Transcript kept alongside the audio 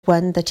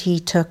one that he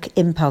took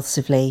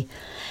impulsively.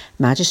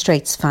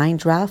 Magistrates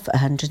fined Ralph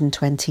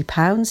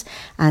 £120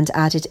 and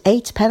added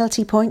 8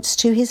 penalty points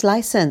to his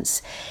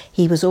licence.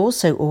 He was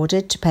also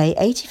ordered to pay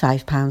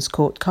 £85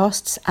 court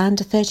costs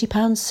and a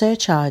 £30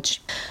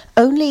 surcharge.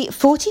 Only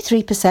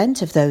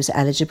 43% of those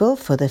eligible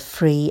for the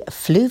free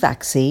flu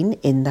vaccine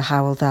in the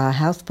Hywel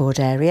Health Board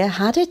area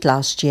had it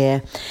last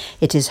year.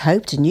 It is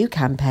hoped a new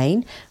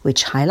campaign,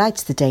 which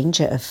highlights the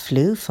danger of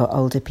flu for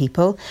older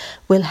people,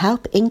 will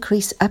help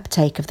increase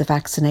uptake of the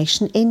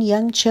vaccination in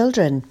young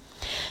children.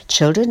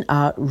 Children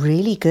are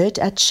really good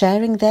at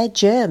sharing their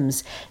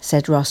germs,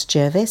 said Ross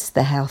Jervis,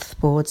 the Health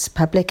Board's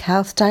Public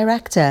Health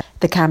Director.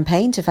 The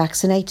campaign to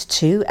vaccinate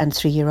 2- and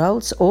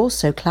 3-year-olds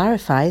also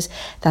clarifies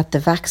that the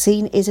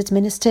vaccine is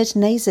administered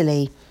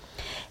nasally.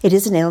 It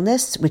is an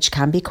illness which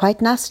can be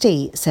quite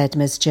nasty, said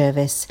Ms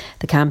Jervis.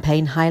 The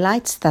campaign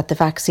highlights that the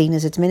vaccine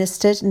is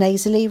administered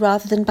nasally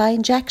rather than by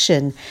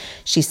injection.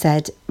 She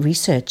said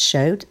research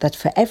showed that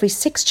for every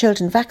 6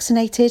 children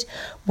vaccinated,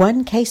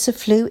 1 case of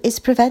flu is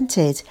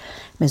prevented.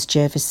 Ms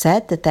Jervis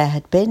said that there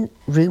had been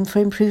room for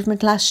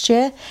improvement last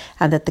year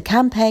and that the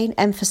campaign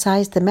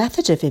emphasised the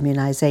method of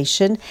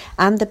immunisation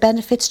and the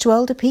benefits to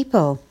older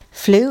people.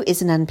 Flu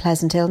is an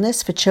unpleasant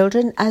illness for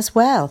children as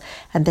well,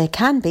 and there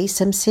can be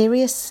some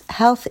serious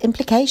health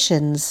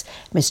implications,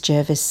 Miss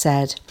Jervis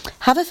said.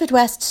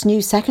 Haverfordwest's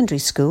new secondary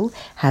school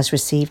has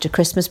received a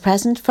Christmas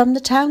present from the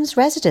town's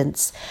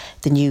residents.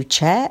 The new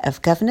Chair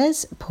of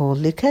Governors, Paul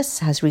Lucas,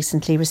 has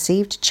recently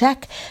received a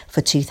cheque for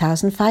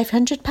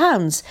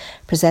 £2,500,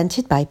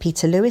 presented by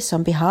Peter Lewis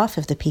on behalf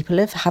of the people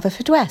of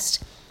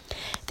Haverfordwest.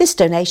 This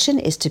donation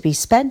is to be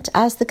spent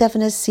as the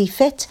governors see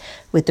fit,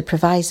 with the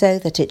proviso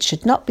that it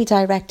should not be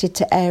directed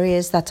to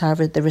areas that are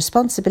the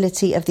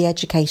responsibility of the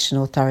Education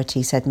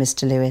Authority, said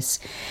Mr Lewis.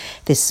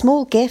 This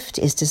small gift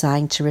is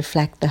designed to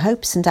reflect the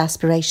hopes and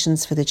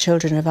aspirations for the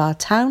children of our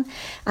town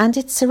and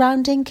its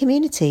surrounding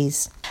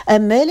communities. A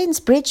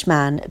Merlin's Bridge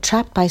man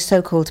trapped by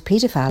so-called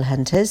paedophile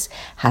hunters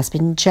has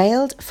been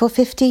jailed for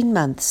 15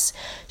 months.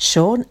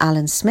 Sean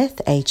Allen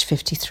Smith, aged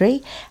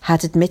 53,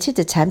 had admitted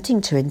attempting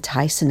to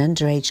entice an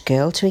underage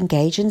girl to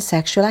engage in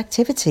sexual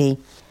activity.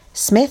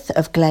 Smith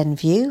of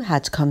Glenview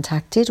had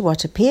contacted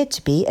what appeared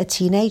to be a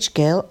teenage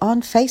girl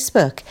on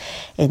Facebook.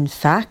 In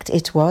fact,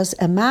 it was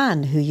a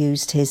man who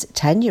used his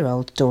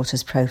 10-year-old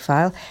daughter's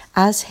profile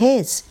as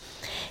his.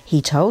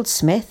 He told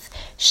Smith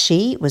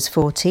she was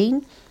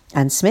 14,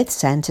 and Smith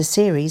sent a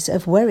series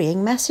of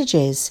worrying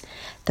messages.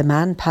 The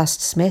man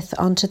passed Smith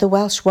on to the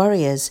Welsh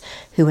Warriors,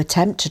 who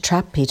attempt to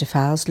trap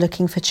paedophiles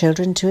looking for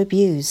children to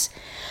abuse.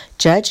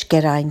 Judge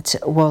Geraint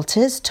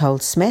Walters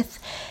told Smith,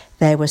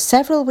 "There were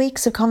several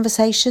weeks of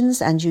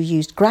conversations and you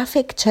used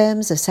graphic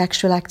terms of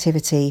sexual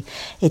activity.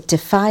 It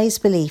defies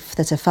belief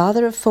that a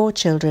father of 4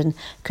 children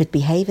could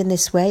behave in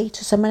this way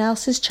to someone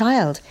else's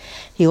child."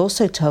 He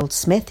also told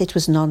Smith it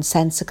was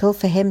nonsensical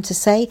for him to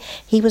say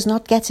he was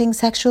not getting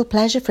sexual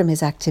pleasure from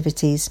his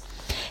activities.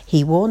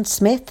 He warned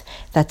Smith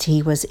that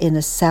he was in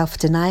a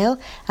self-denial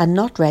and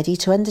not ready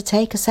to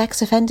undertake a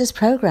sex offenders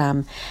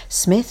programme.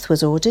 Smith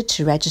was ordered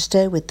to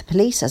register with the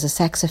police as a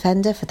sex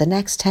offender for the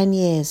next 10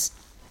 years.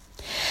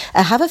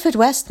 A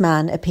Haverfordwest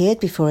man appeared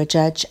before a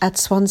judge at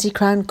Swansea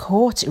Crown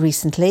Court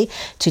recently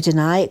to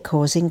deny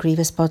causing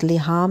grievous bodily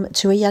harm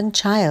to a young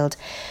child.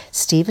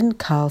 Stephen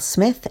Carl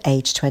Smith,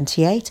 aged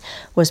 28,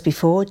 was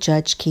before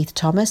Judge Keith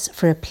Thomas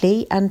for a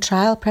plea and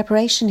trial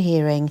preparation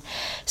hearing.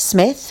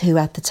 Smith, who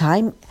at the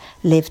time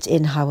lived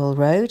in Howell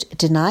Road,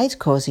 denied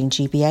causing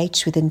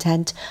GBH with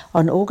intent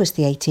on August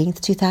the 18th,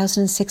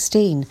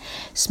 2016.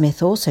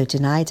 Smith also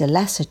denied a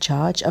lesser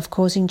charge of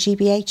causing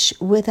GBH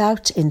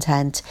without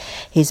intent.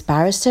 His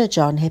barrister,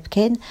 John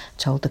Hipkin,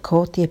 told the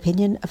court the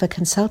opinion of a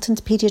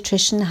consultant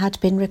paediatrician had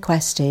been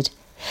requested.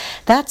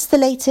 That's the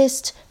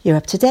latest. You're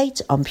up to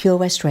date on Pure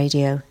West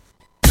Radio.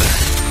 For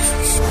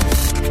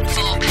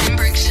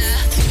Pembrokeshire,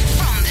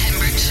 from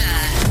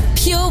Pembrokeshire,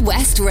 Pure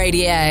West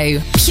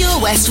Radio. Pure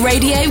West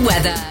Radio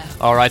weather.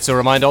 Alright, so a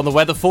reminder on the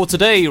weather for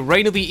today.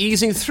 Rain will be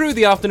easing through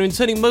the afternoon,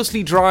 turning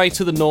mostly dry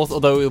to the north,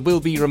 although it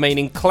will be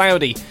remaining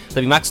cloudy.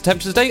 There'll be max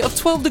temperatures today of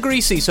 12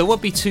 degrees C, so it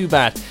won't be too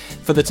bad.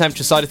 For the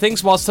temperature side of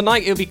things, whilst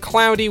tonight it'll be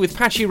cloudy with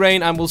patchy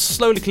rain and will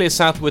slowly clear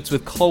southwards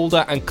with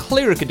colder and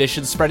clearer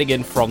conditions spreading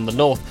in from the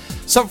north.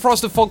 Some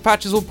frost and fog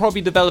patches will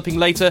probably be developing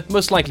later,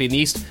 most likely in the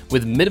east,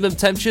 with minimum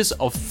temperatures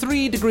of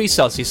 3 degrees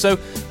Celsius. So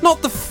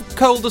not the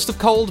coldest of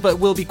cold, but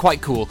will be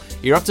quite cool.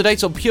 You're up to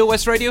date on Pure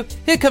West Radio.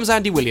 Here comes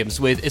Andy Williams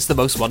with It's the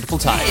Most Wonderful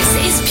Time.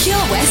 This is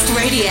Pure West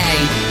Radio.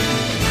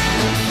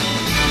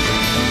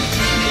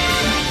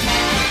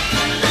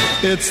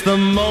 It's the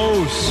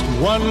most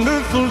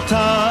wonderful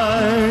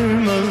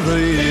time of the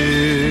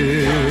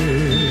year,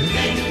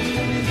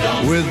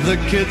 with the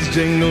kids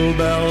jingle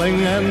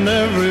belling and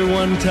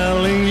everyone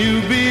telling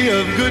you be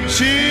of good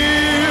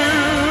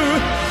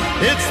cheer.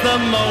 It's the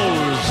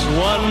most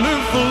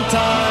wonderful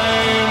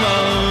time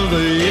of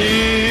the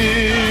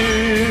year.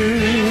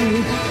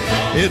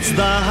 It's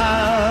the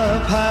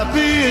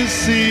happiest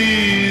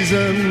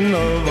season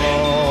of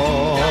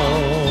all,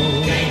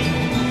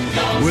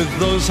 with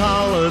those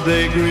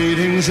holiday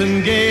greetings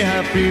and gay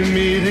happy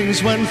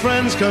meetings when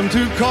friends come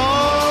to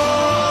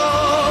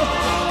call.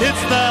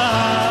 It's the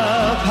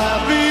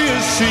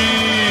happiest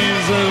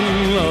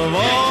season of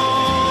all.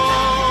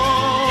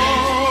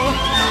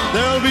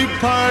 There'll be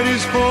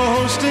parties for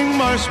hosting,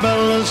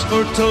 marshmallows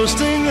for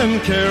toasting,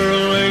 and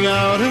caroling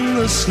out in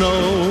the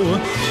snow.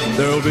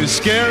 There'll be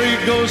scary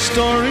ghost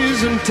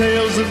stories and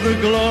tales of the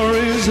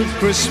glories of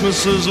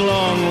Christmases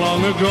long,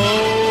 long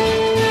ago.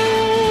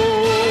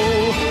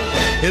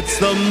 It's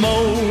the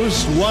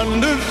most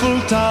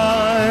wonderful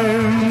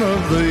time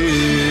of the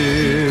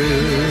year.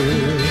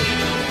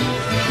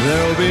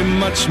 There'll be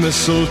much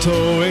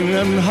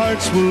mistletoeing and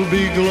hearts will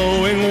be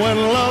glowing when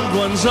loved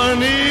ones are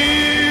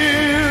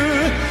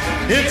near.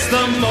 It's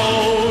the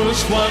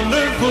most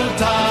wonderful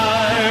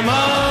time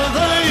of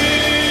the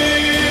year.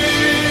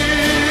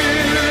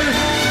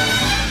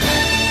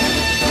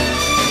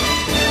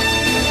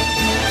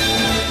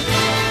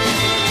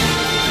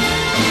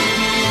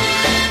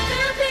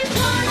 There'll be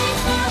parties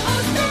for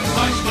hosting,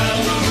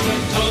 marshmallows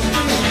and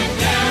toasting, and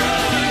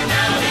caroling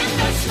out in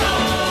the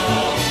snow.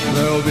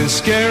 There'll be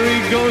scary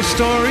ghost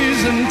stories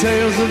and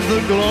tales of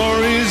the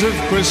glories of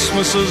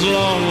Christmases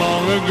long,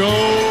 long ago.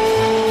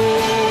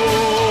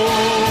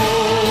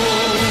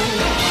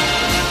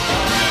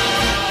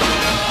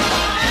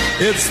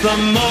 It's the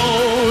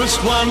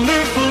most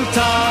wonderful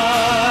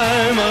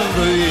time of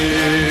the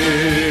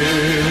year.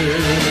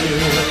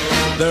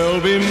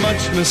 There'll be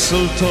much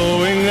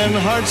mistletoeing and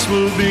hearts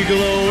will be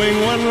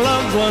glowing when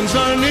loved ones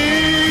are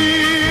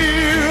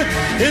near.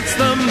 It's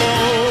the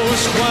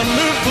most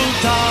wonderful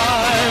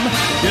time.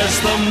 Yes,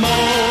 the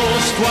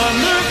most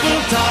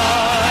wonderful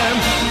time.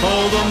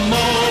 Oh, the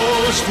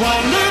most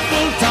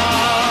wonderful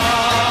time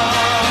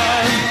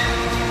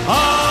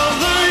of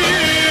the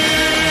year.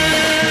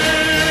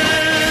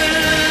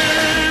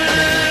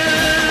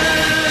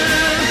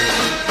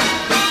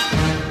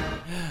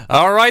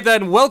 All right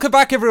then, welcome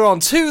back everyone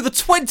to the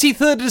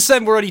 23rd of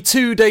December, only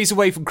 2 days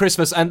away from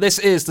Christmas, and this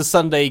is the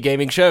Sunday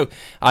Gaming Show.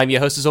 I'm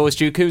your host as always,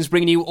 Stu Coombs,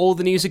 bringing you all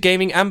the news of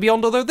gaming and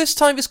beyond, although this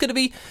time it's going to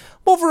be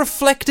more of a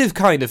reflective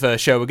kind of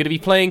show. We're going to be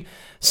playing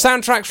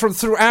soundtracks from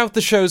throughout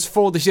the shows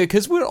for this year,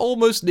 because we're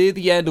almost near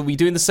the end, and we'll be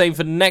doing the same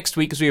for next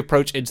week as we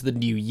approach into the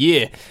new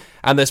year.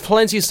 And there's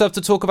plenty of stuff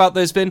to talk about.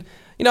 There's been,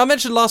 I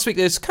mentioned last week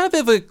there's kind of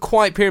a bit of a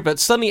quiet period, but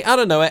suddenly, out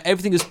of nowhere,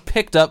 everything has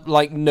picked up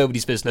like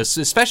nobody's business,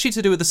 especially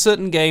to do with a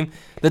certain game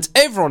that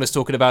everyone is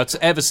talking about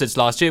ever since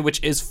last year,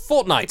 which is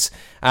Fortnite.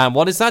 And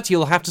what is that?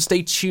 You'll have to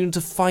stay tuned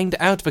to find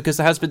out, because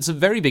there has been some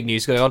very big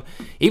news going on,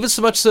 even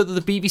so much so that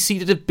the BBC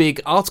did a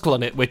big article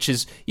on it, which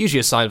is usually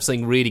a sign of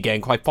something really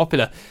getting quite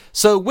popular.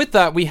 So with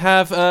that, we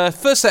have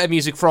first set of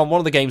music from one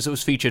of the games that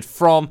was featured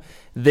from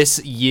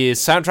this year's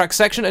soundtrack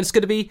section, and it's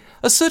going to be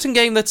a certain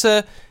game that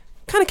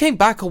kind of came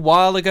back a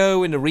while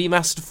ago in a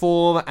remastered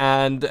form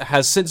and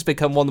has since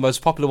become one of the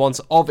most popular ones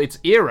of its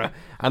era,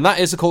 and that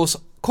is, of course,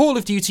 Call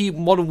of Duty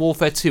Modern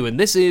Warfare 2, and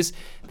this is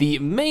the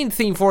main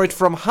theme for it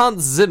from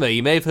Hans Zimmer.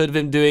 You may have heard of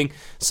him doing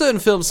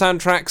certain film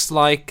soundtracks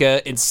like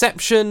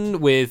Inception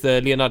with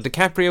Leonardo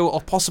DiCaprio,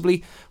 or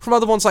possibly from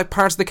other ones like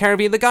Pirates of the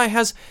Caribbean. The guy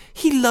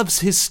he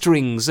loves his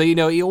strings, so,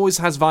 he always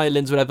has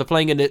violins whenever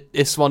playing, and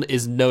this one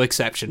is no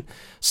exception.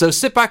 So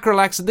sit back,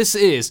 relax, and this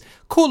is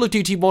Call of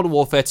Duty Modern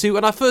Warfare 2,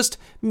 and our first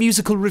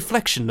musical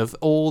reflection of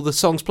all the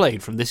songs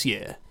played from this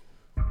year.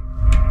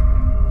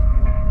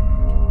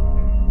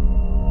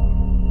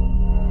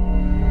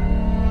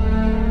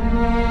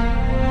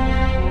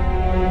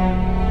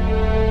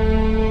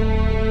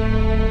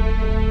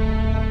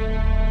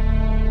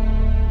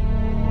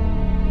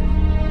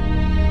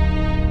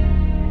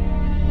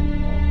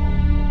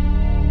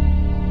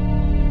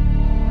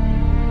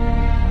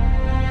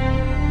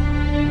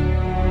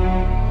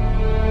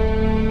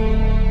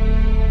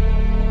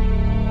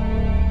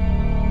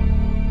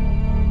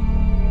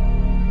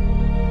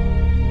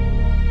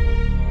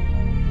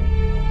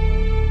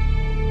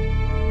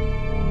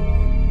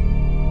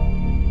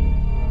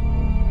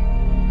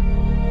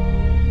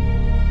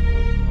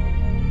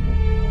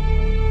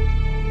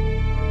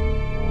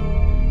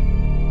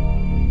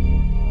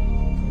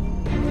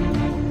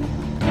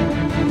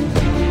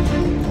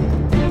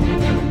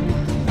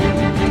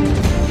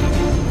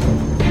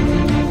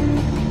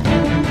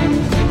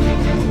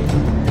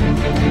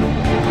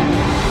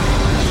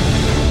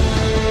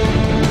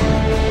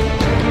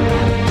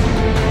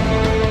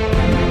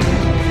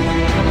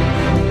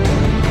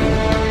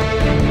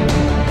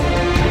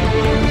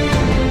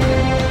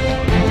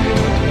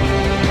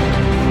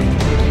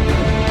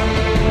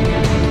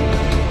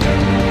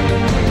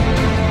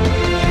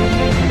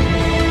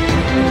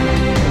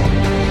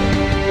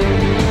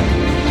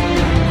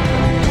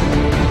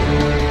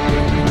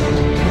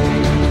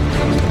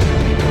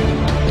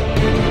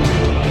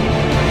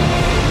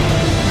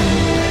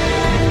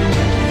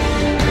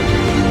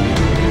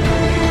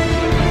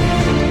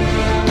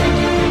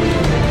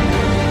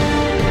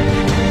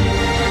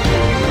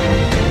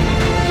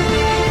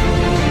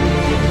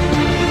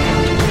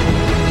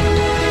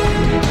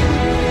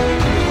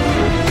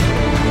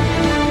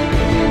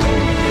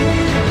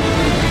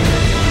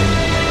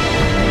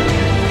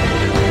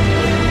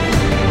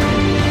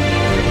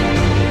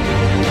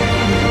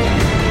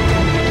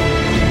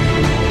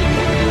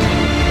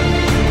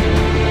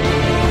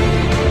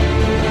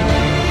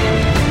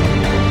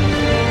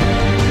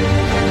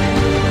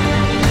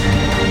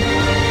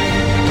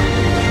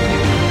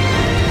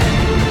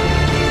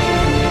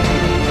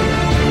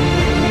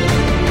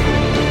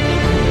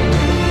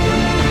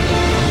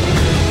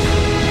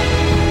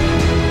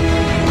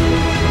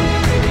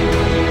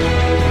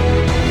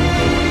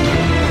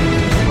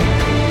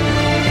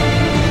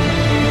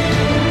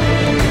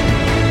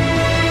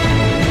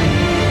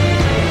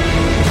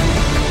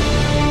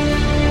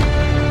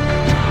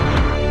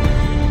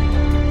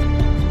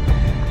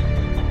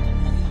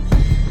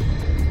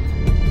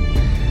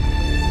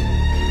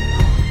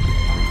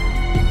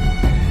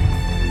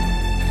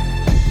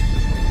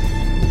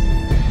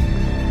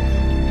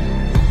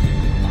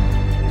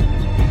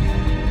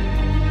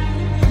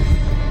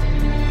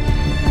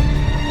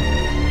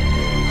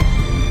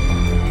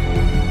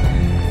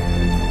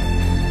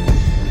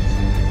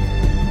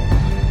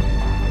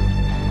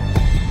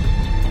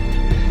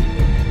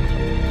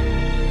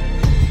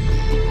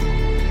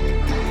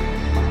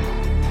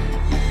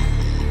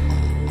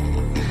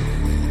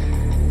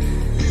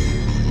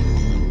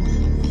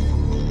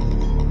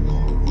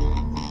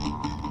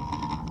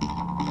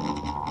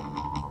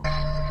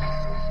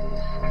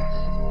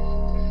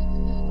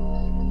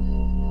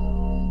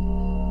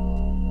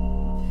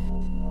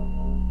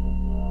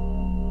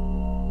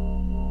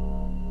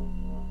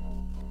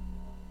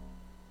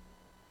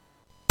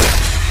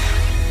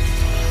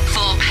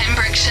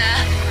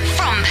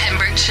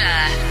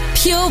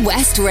 Pure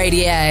West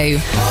Radio.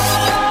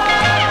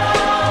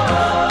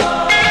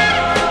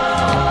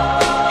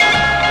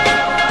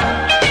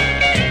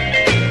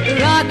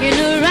 Rocking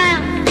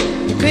around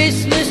the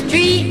Christmas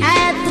tree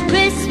at the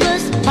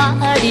Christmas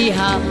party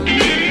hop.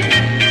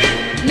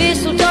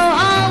 Mistletoe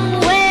hung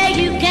where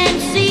you can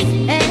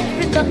see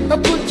every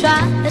couple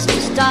tries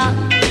to stop.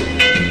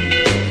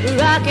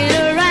 Rocking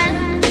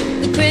around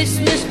the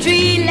Christmas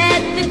tree,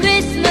 let the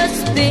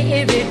Christmas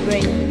spirit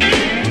ring.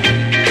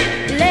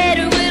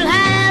 Later we'll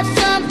have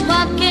some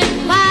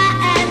pumpkin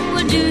pie and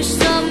we'll do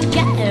some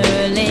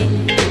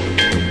caroling.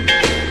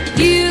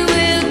 You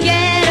will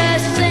get a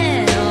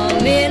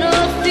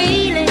sentimental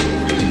feeling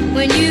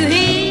when you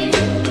hear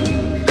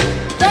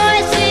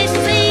voices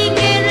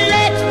singing,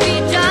 let's be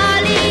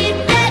jolly,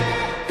 deck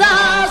the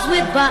halls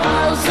with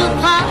boughs of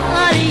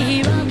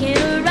holly. Rocking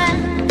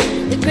around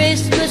the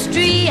Christmas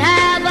tree,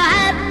 have a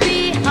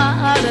happy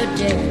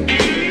holiday.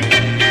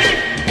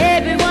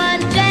 Everyone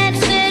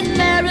dancing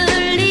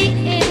merrily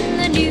in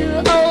the new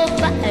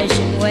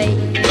old-fashioned way.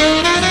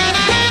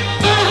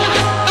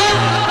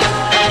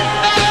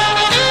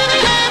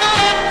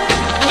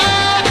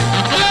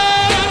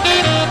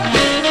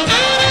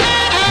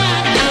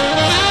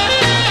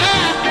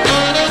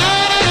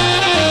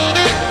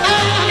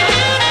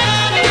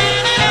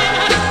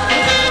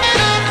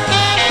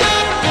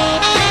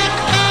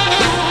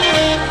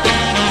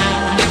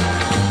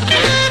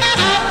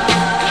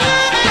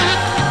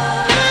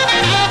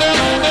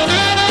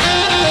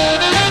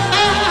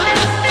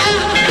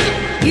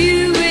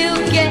 You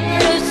will get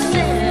a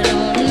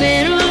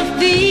sentimental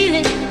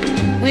feeling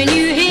when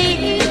you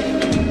hear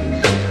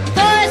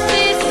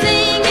voices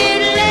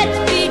singing, let's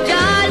be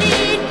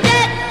jolly,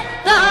 deck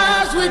the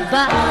halls with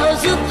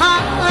boughs of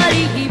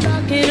holly.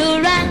 Rocking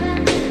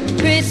around the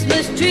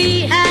Christmas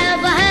tree,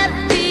 have a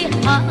happy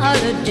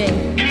holiday.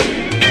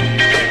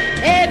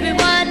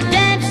 Everyone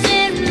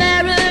dancing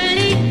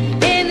merrily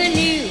in the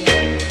new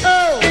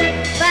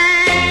old-fashioned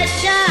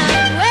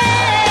way.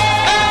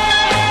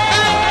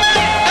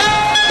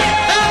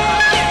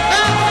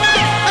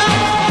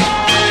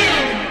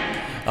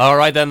 All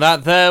right, then,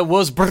 that there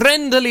was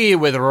Brenda Lee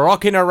with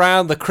Rocking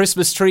Around the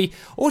Christmas Tree.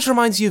 Always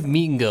reminds you of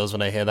Mean Girls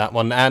when I hear that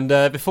one. And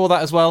before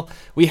that as well,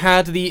 we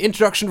had the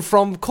introduction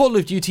from Call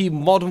of Duty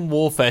Modern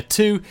Warfare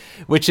 2,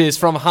 which is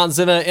from Hans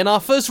Zimmer in our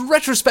first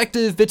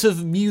retrospective bit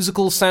of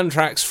musical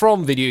soundtracks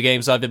from video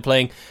games I've been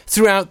playing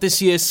throughout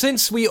this year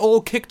since we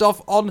all kicked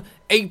off on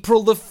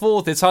April the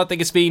 4th. It's hard to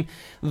think it's been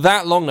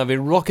that long. I've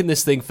been rocking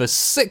this thing for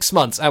 6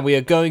 months, and we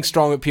are going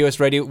strong at POS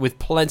Radio with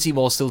plenty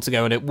more still to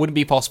go, and it wouldn't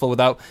be possible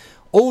without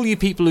all you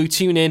people who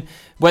tune in,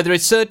 whether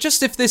it's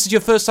just if this is your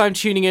first time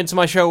tuning into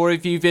my show or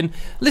if you've been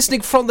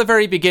listening from the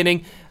very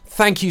beginning.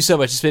 Thank you so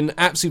much. It's been an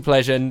absolute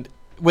pleasure, and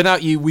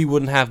without you, we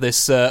wouldn't have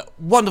this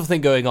wonderful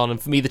thing going on,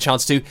 and for me, the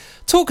chance to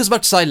talk as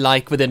much as I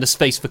like within a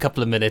space of a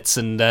couple of minutes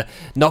and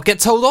not get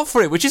told off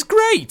for it, which is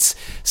great.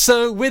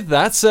 So with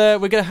that,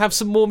 we're going to have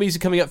some more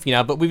music coming up for you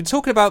now, but we've been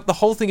talking about the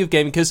whole thing of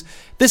gaming because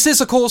this is,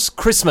 of course,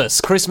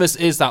 Christmas. Christmas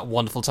is that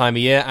wonderful time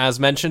of year, as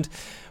mentioned,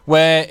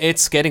 where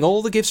it's getting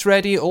all the gifts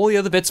ready, all the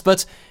other bits,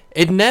 but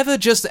it never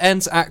just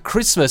ends at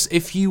Christmas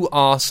if you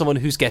are someone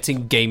who's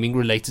getting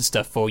gaming-related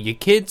stuff for your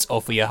kids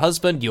or for your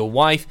husband, your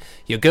wife,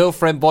 your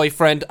girlfriend,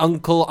 boyfriend,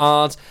 uncle,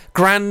 aunt,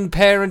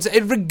 grandparents,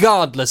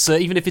 regardless,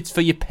 even if it's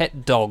for your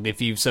pet dog, if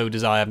you so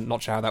desire. I'm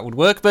not sure how that would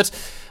work, but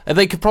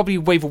they could probably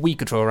wave a Wii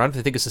controller around if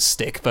they think it's a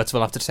stick, but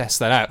we'll have to test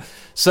that out.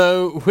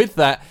 So, with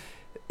that,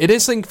 it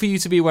is something for you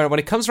to be aware of. When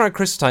it comes around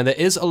Christmas time, there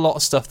is a lot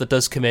of stuff that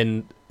does come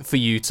in for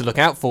you to look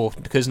out for,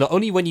 because not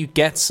only when you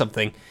get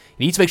something,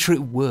 you need to make sure it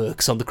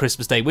works on the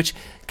Christmas day, which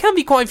can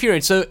be quite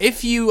infuriating. So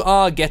if you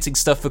are getting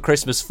stuff for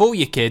Christmas for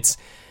your kids,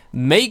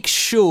 make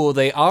sure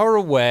they are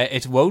aware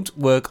it won't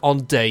work on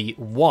day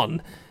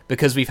one,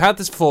 because we've had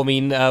this before. I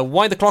mean,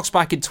 wind the clocks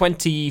back in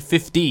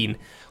 2015,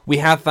 we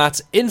had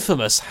that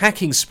infamous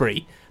hacking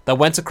spree that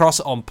went across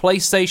on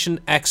PlayStation,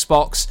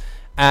 Xbox,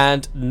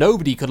 and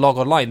nobody could log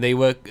online. They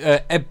were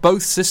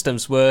both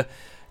systems were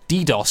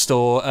DDoSed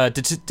or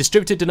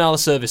distributed denial of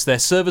service. Their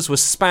servers were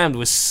spammed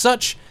with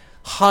such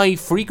high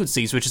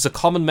frequencies, which is a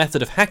common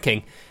method of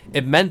hacking.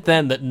 It meant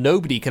then that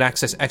nobody could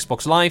access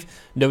Xbox Live,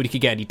 nobody could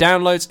get any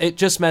downloads. It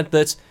just meant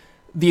that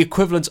the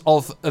equivalent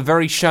of a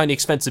very shiny,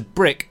 expensive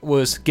brick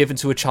was given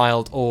to a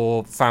child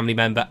or family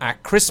member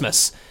at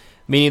Christmas,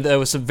 meaning that there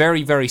were some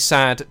very, very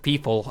sad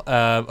people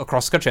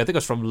across the country. I think it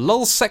was from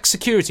Lulsec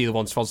Security, the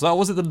one sponsored that. Or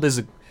was it the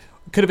Lizard?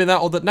 Could have been that,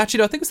 or that. Actually,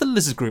 no, I think it was the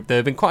Lizard Group. There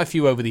have been quite a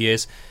few over the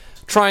years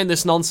trying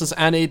this nonsense,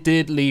 and it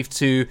did lead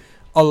to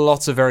a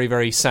lot of very,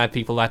 very sad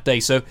people that day.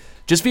 So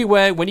just be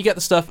aware when you get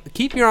the stuff,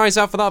 keep your eyes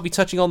out for that. I'll be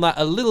touching on that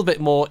a little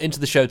bit more into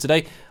the show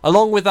today,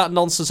 along with that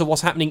nonsense of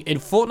what's happening in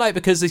Fortnite,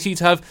 because they seem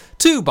to have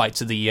two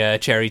bites of the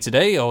cherry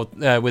today, or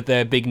with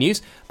their big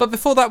news. But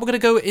before that, we're going to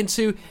go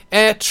into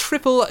a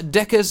triple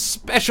decker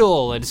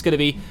special, and it's going to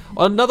be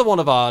another one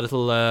of our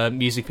little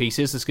music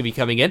pieces that's going to be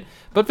coming in.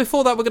 But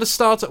before that, we're going to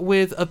start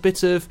with a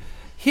bit of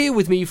Here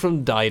with me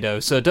from Dido.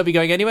 So don't be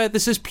going anywhere.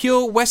 This is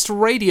Pure West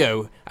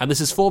Radio, and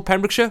this is for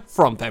Pembrokeshire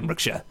from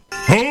Pembrokeshire.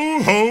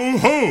 Ho, ho,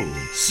 ho!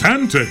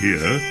 Santa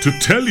here to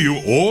tell you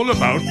all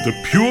about the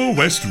Pure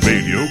West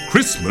Radio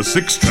Christmas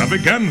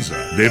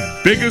Extravaganza, their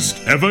biggest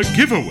ever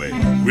giveaway,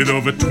 with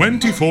over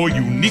 24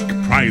 unique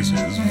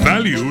prizes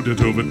valued at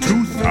over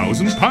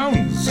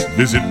 £2,000.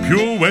 Visit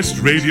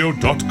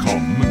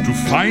purewestradio.com to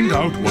find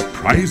out what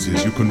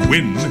prizes you can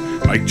win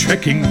by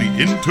checking the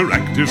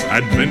interactive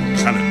Advent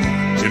calendar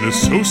in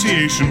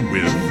association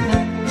with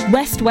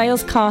West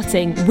Wales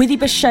Karting,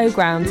 Withybush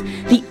Showground,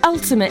 the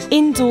ultimate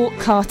indoor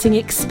karting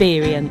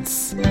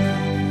experience.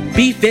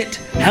 Be Fit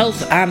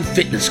Health and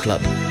Fitness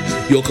Club,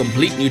 your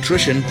complete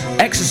nutrition,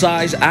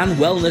 exercise and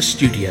wellness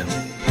studio.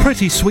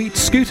 Pretty Sweet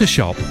Scooter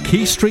Shop,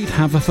 Key Street,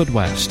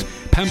 Haverfordwest,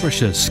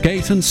 Pembrokeshire's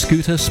skate and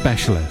scooter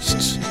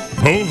specialists.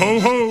 Ho, ho,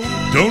 ho!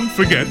 Don't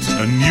forget,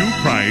 a new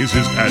prize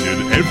is added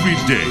every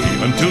day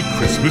until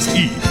Christmas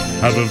Eve.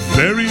 Have a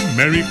very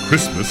Merry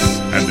Christmas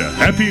and a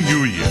Happy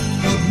New Year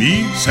from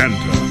me,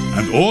 Santa,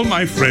 and all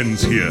my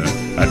friends here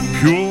at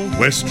Pure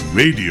West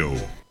Radio.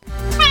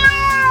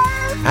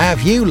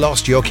 Have you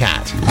lost your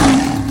cat?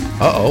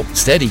 Uh-oh,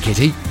 steady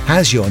kitty.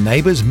 Has your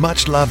neighbour's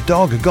much-loved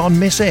dog gone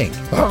missing?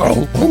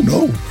 Uh-oh, oh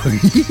no.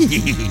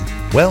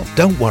 Well,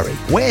 don't worry,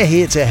 we're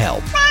here to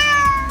help.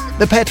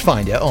 The Pet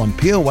Finder on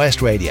Pure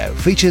West Radio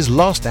features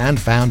lost and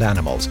found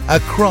animals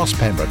across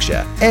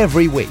Pembrokeshire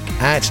every week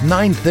at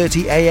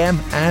 9:30am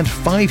and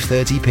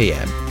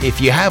 5:30pm.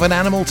 If you have an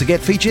animal to get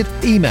featured,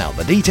 email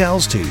the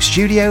details to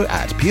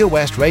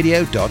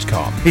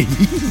studio@purewestradio.com.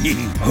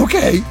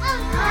 Okay.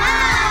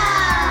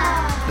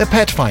 The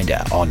Pet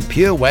Finder on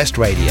Pure West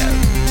Radio.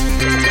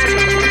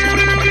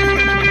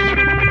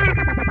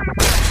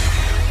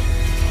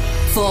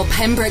 For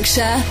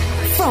Pembrokeshire,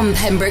 from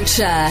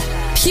Pembrokeshire,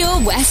 Pure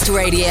West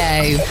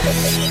Radio.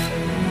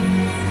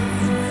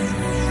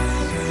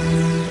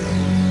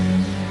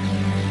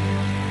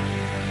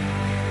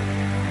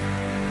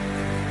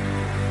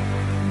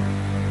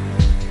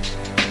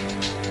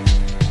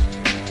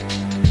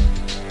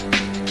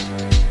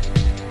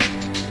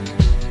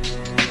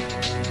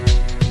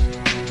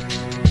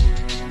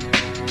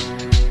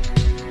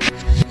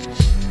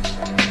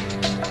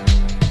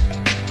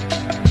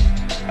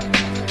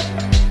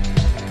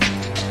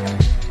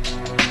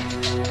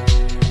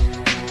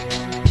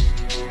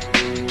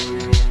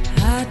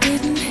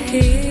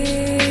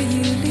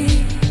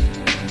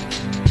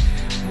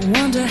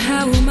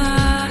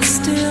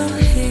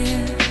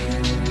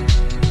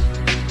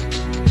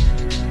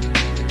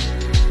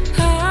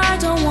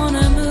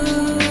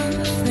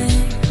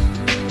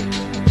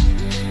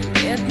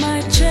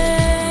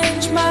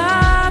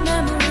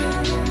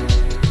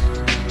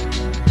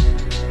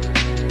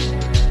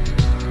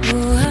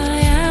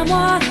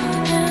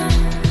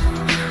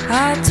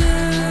 I do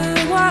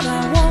what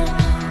I want,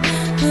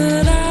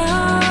 but I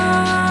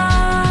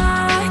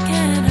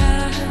can't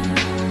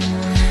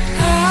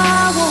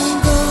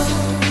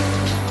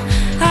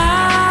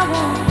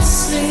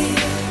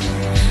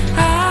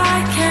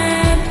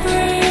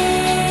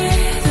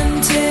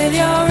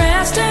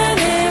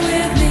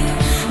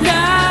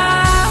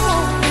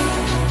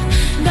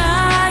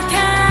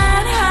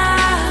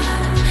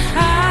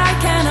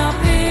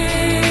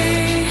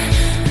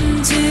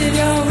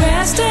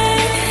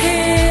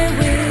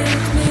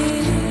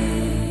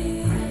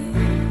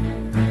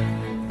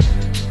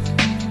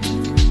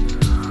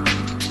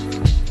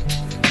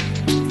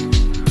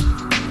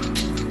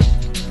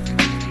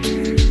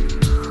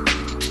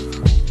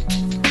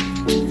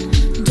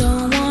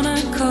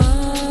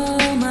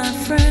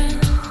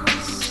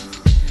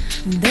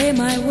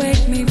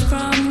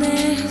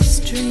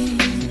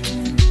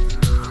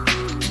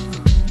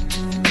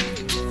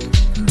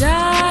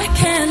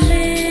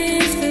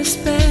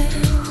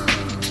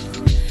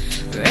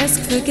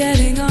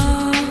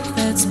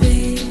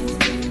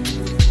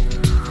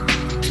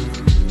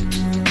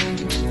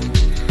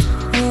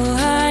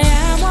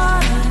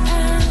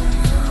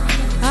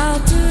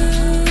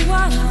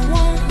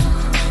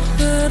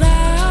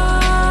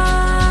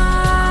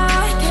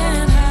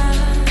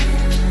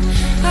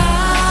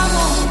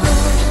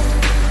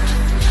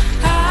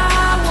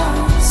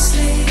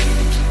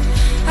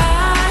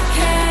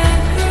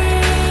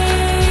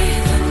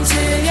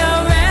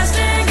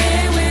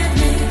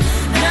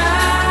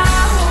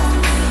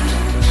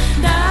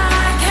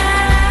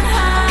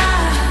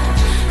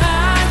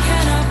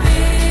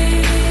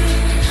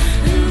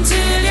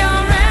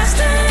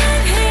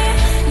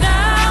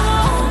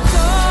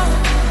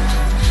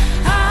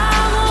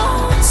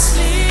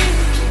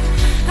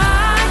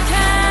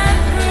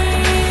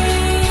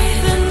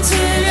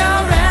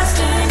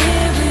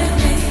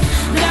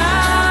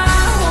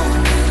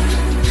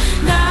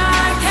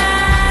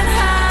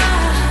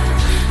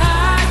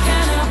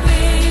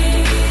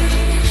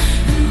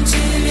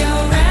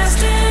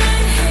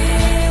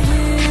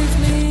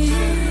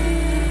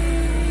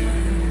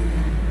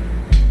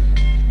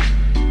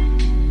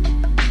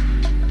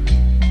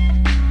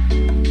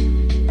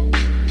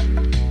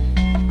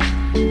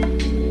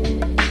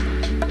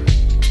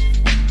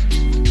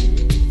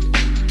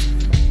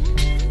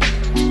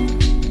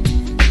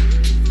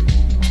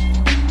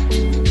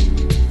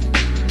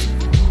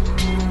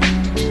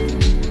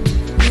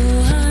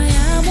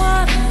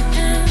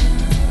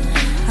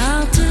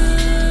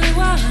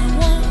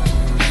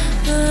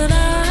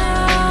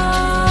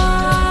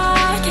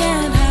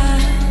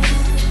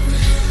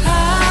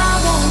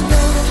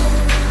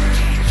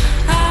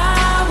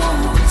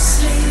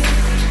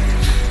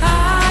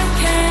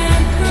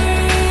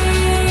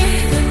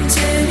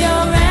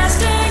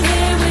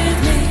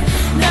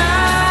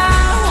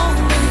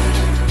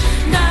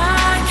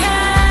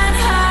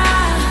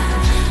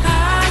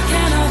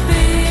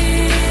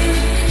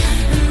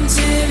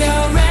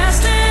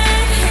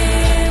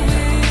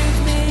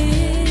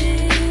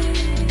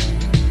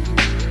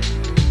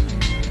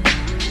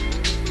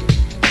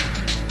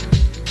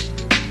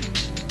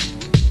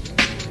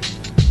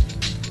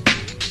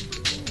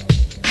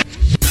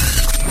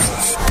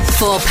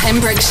For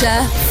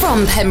Pembrokeshire,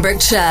 from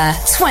Pembrokeshire,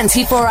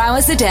 24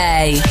 hours a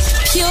day.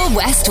 Pure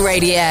West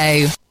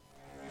Radio.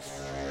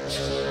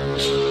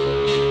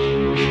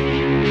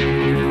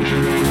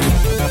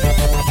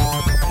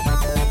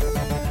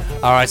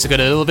 Alright, so got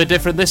a little bit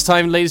different this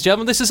time, ladies and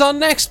gentlemen. This is our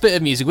next bit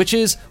of music, which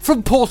is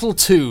from Portal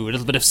 2. A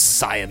little bit of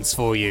science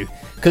for you,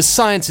 because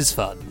science is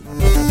fun.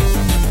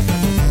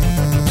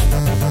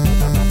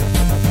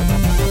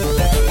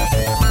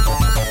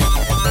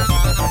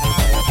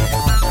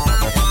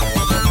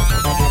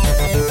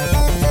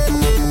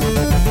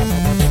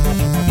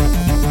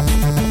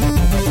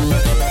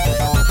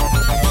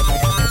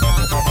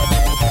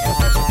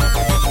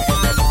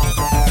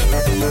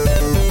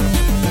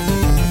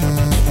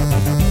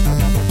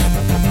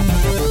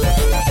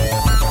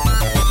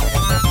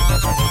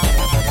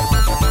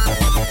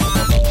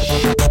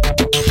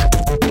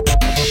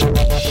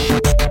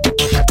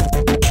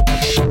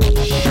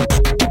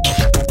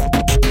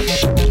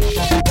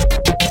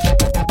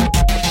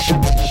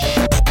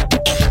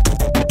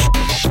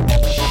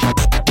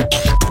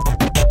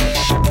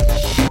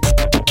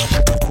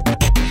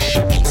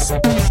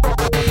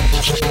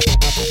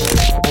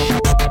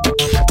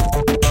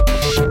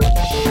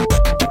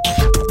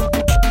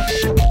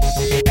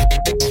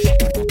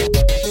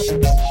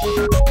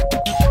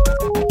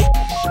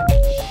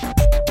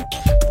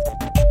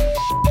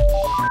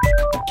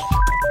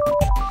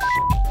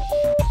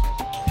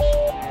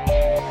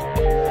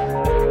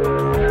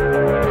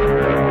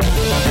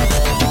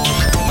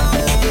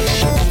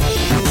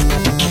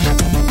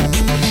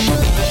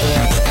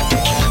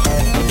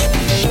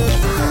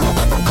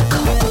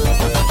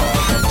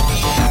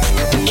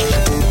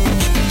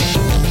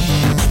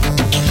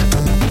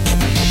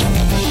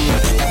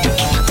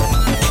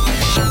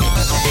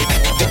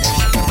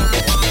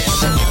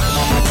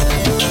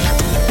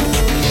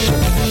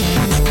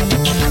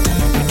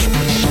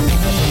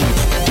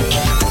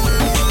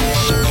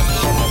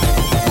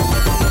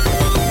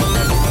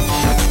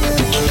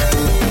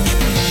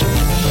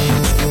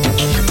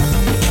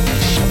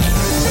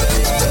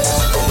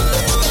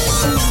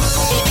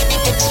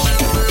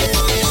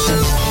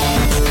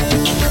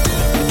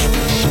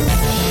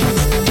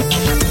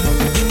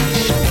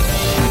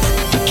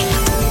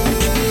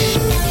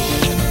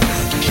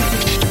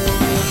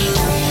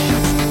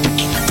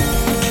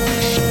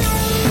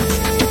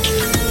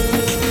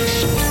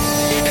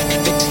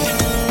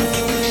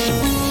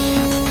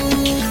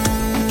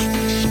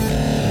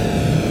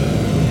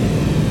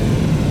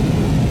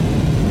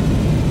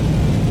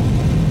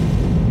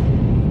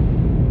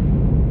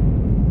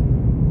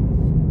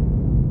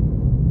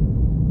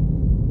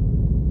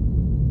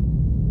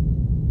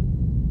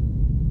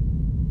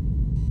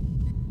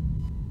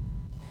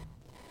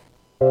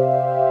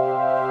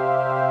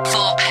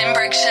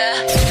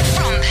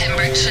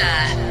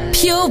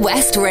 Pure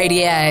West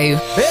Radio.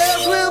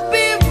 Bells will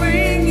be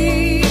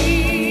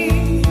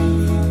ringing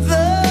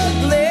the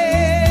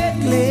glad,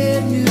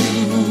 glad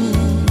news.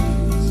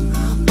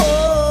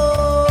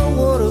 Oh,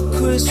 what a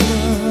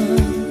Christmas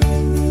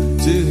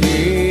to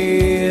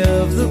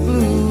have the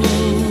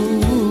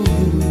blues.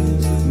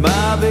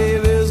 My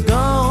baby's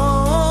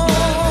gone.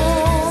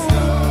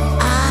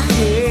 I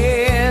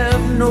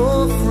have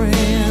no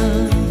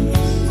friends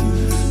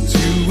to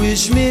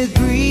wish me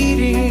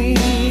greetings.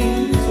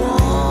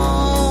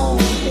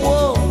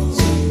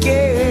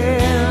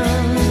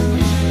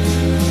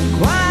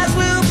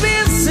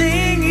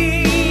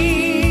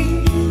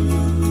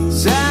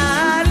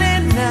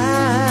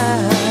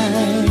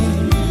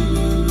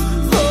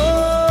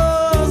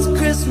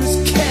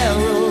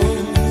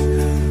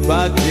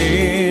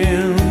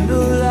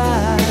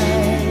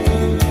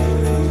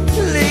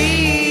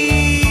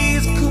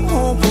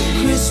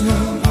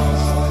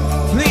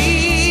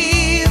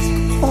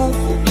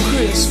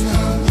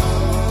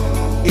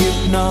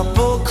 Not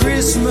for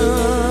Christmas,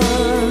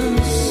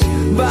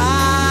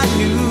 by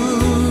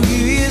New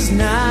Year's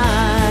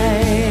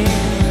night.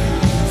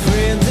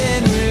 Friends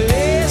and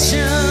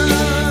relations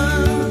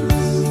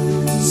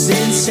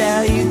send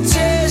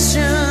salutations,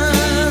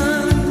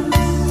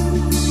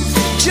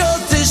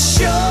 just as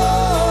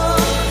sure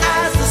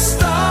as the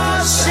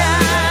stars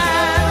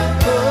shine.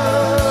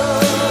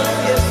 Oh,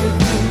 yes, we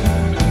do.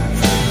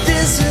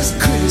 This is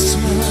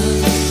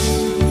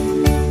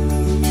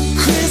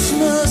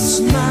Christmas,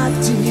 my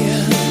dear.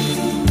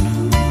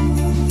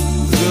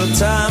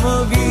 Time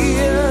of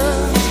year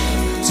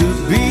to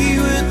be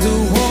with the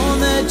one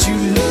that you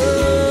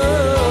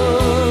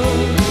love.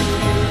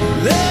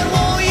 Then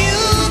won't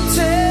you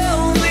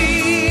tell me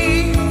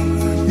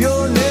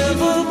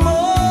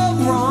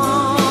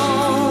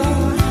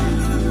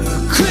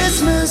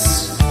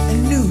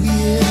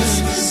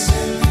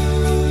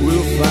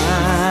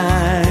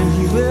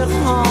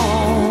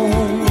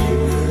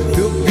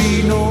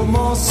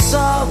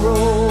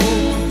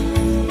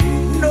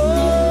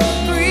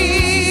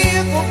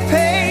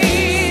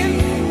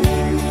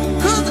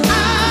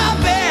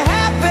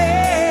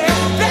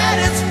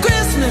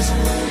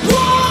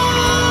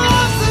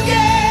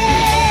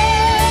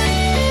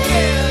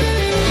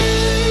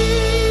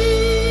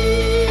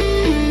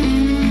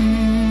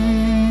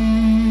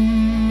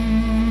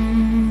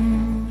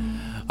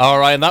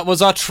Alright, and that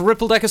was our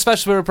triple-decker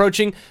special. We're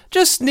approaching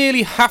just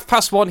nearly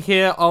 1:30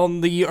 here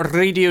on the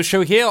radio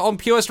show here on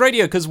Pure West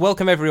Radio, because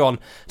welcome everyone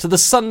to the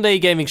Sunday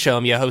Gaming Show.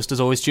 I'm your host as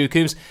always, Stu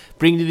Coombs,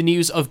 bringing you the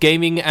news of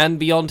gaming and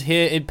beyond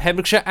here in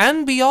Pembrokeshire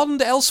and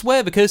beyond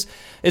elsewhere, because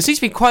there seems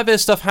to be quite a bit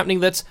of stuff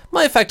happening that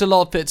might affect a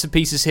lot of bits and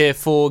pieces here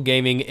for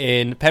gaming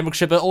in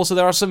Pembrokeshire, but also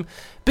there are some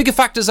bigger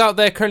factors out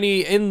there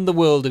currently in the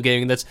world of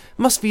gaming that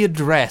must be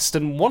addressed,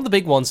 and one of the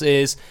big ones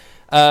is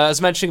I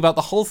was mentioning about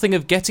the whole thing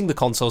of getting the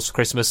consoles for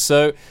Christmas.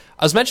 So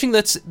I was mentioning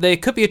that there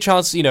could be a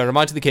chance,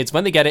 reminding the kids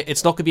when they get it,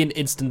 it's not going to be an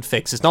instant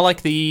fix. It's not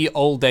like the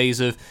old days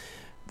of...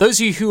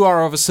 Those of you who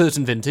are of a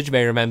certain vintage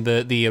may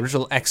remember the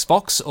original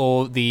Xbox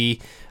or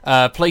the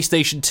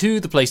PlayStation 2,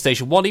 the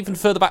PlayStation 1, even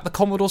further back the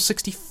Commodore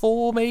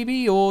 64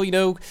 maybe, or,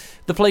 the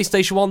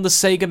PlayStation 1, the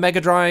Sega Mega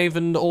Drive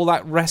and all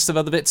that rest of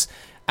other bits.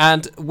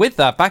 And with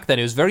that, back then,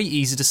 it was very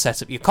easy to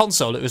set up your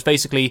console. It was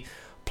basically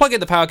plug in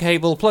the power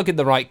cable, plug in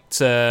the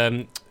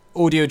right...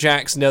 audio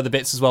jacks and the other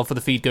bits as well for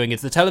the feed going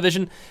into the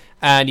television,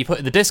 and you put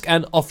in the disc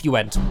and off you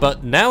went.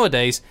 But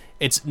nowadays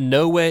it's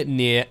nowhere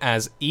near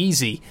as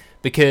easy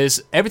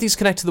because everything's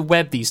connected to the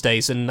web these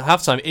days, and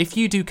half the time if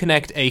you do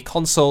connect a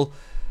console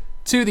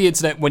to the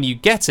internet when you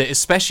get it,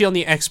 especially on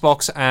the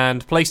Xbox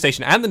and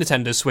PlayStation and the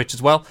Nintendo Switch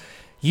as well,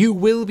 you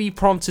will be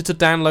prompted to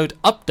download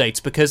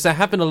updates, because there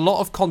have been a lot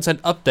of content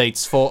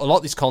updates for a lot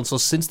of these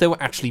consoles since they were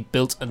actually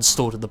built and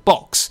stored in the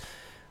box.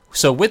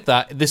 So with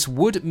that, this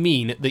would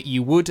mean that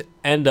you would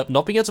end up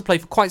not being able to play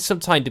for quite some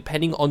time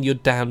depending on your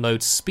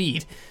download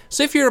speed.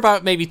 So if you're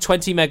about maybe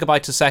 20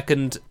 megabytes a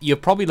second, you're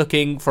probably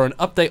looking for an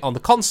update on the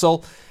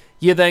console.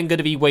 You're then going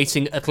to be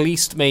waiting at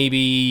least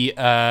maybe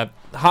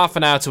half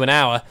an hour to an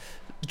hour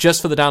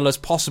just for the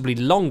downloads, possibly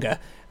longer.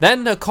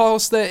 Then, of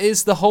course, there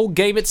is the whole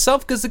game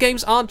itself, because the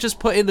games aren't just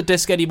put in the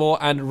disc anymore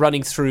and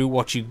running through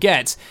what you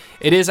get.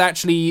 It is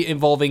actually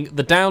involving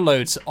the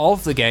downloads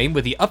of the game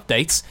with the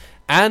updates.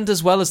 And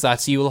as well as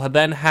that, you will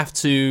then have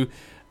to,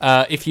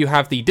 if you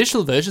have the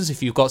digital versions,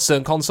 if you've got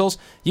certain consoles,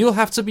 you'll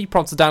have to be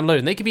prompted to download.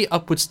 And they can be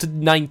upwards to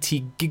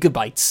 90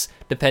 gigabytes,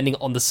 depending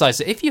on the size.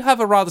 So if you have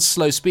a rather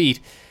slow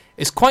speed,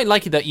 it's quite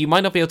likely that you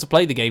might not be able to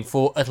play the game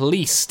for at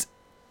least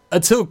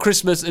until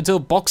Christmas, until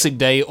Boxing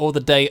Day, or the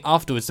day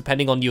afterwards,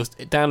 depending on your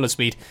download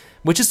speed,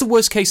 which is the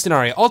worst case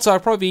scenario. Odds are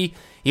probably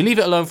you leave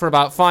it alone for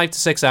about 5 to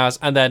 6 hours,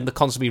 and then the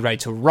console will be ready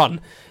to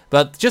run.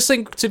 But just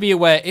think to be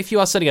aware, if you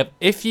are setting up,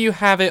 if you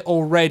have it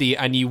already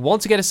and you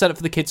want to get it set up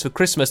for the kids for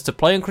Christmas to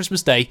play on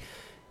Christmas Day,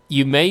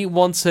 you may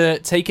want to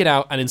take it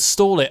out and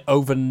install it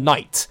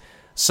overnight.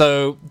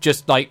 So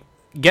just take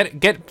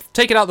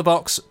it out of the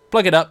box,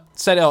 plug it up,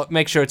 set it up,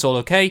 make sure it's all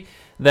okay,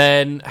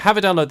 then have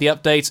it download the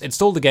updates,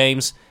 install the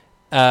games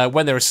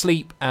when they're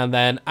asleep, and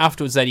then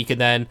afterwards then you can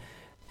then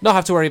not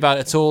have to worry about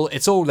it at all.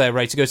 It's all there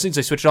ready to go. As soon as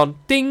they switch it on,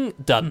 ding,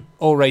 done.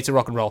 All ready to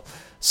rock and roll.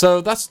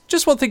 So that's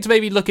just one thing to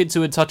maybe look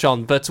into and touch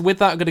on. But with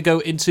that, I'm going to go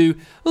into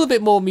a little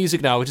bit more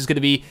music now, which is going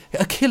to be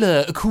a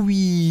killer, a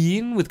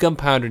Queen with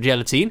Gunpowder and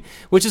Gelatine,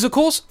 which is, of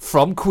course,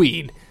 from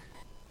Queen.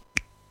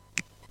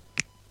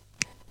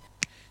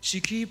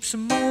 She keeps a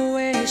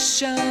Moet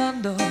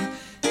Chandon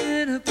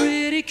in a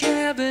pretty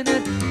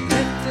cabinet.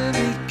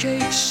 Bethany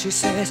cake, she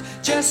says,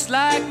 just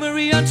like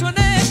Marie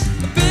Antoinette.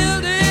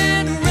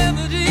 Building a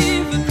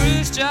remedy for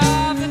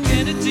Khrushchev and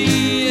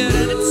Kennedy. At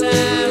any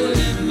time, an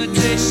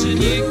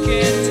invitation you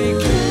can't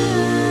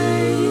decline.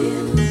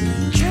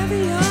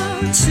 Caviar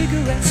and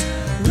cigarettes,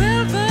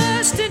 well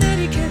versed in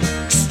etiquette,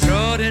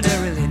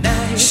 extraordinarily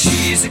nice.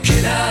 She's a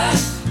killer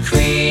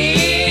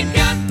queen,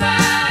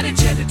 gunpowder and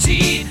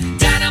gelatine,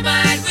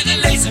 dynamite with a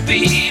laser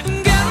beam,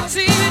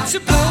 guaranteed to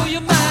blow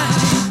your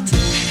mind.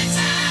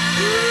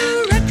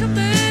 Ooh,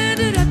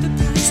 recommended at the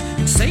price,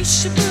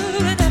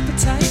 insatiable and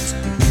appetite.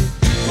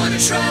 Wanna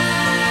try?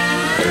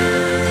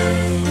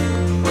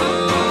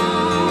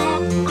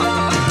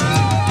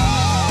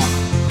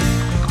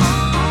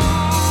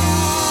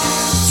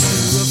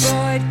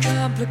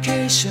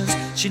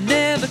 She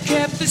never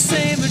kept the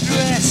same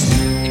address.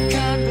 In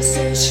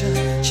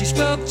conversation, she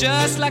spoke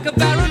just like a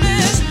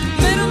baroness.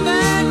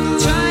 Middleman from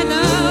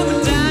China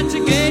went down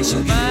to gauge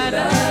your mind.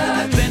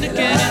 Then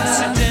again,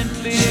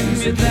 incidentally,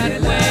 you're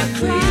that way.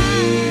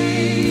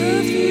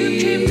 Perfume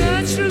came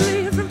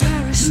naturally from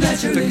Paris.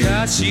 Naturally.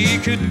 Because she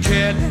couldn't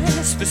care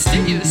less,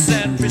 fastidious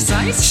and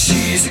precise.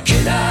 She's a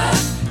killer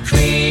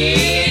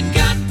queen,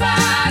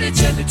 gunpowder,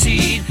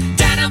 gelatine,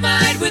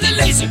 dynamite with a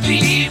laser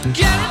beam,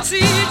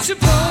 guaranteed to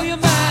blow your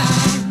mind.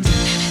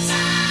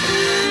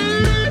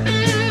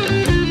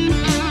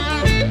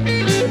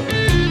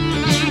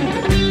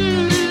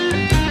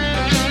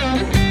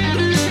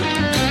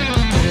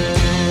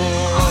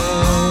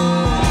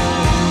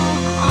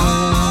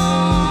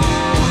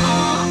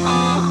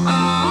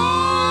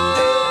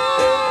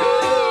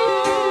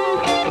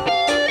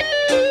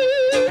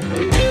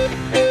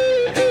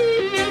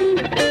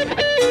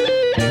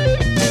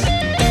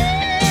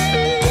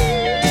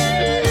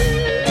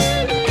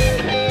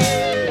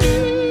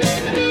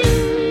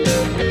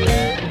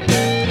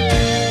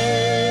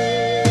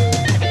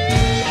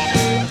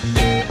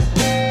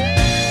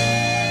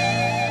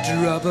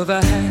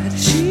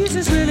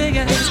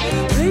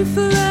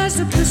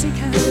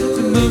 pussycat,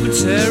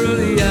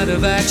 momentarily out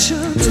of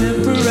action,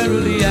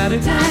 temporarily out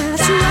of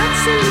gas, you're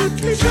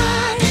absolutely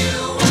dry.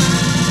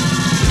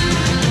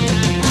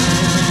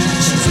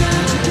 She's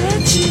out to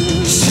get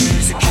you.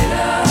 She's a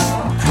killer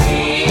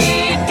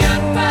queen,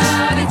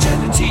 gunpowder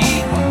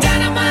gelatine,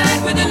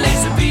 dynamite with a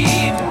laser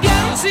beam,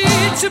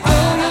 guaranteed to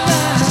blow your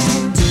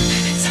mind.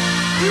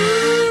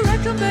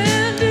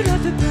 Recommended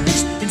at the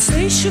price,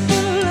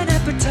 insatiable and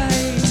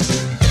appetite.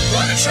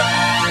 Wanna try?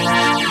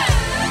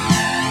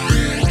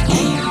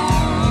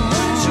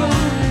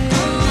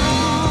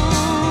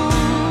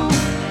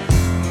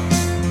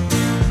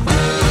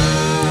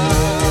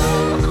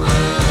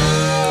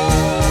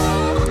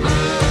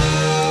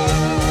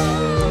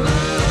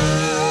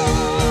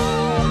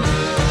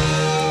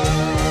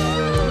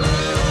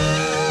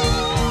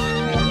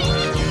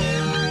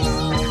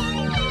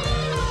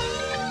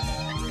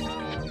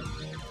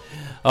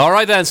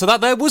 Alright then, so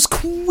that there was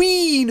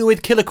Queen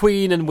with Killer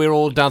Queen, and we're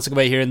all dancing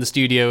away here in the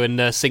studio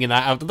and singing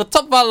that out of the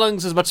top of our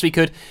lungs as much as we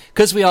could,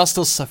 because we are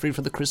still suffering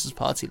from the Christmas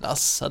party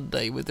last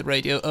Sunday with the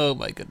radio. Oh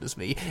my goodness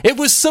me. It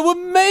was so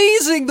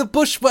amazing! The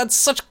Bush had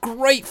such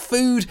great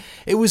food.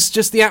 It was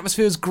just, the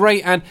atmosphere was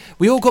great, and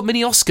we all got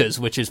mini Oscars,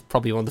 which is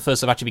probably one of the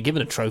first I've actually been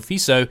given a trophy,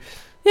 so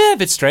yeah, a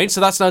bit strange.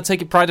 So that's now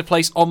taking pride of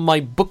place on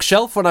my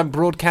bookshelf when I'm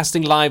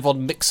broadcasting live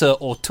on Mixer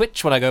or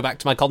Twitch when I go back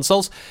to my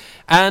consoles.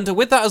 And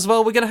with that as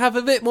well, we're going to have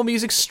a bit more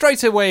music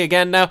straight away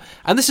again now.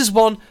 And this is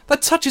one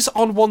that touches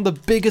on one of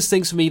the biggest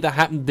things for me that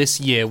happened this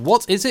year.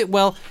 What is it?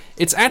 Well,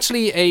 it's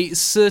actually a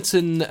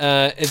certain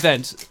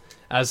event.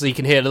 As you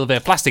can hear a little bit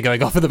of plastic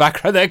going off in the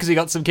background there because you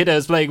got some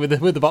kiddos playing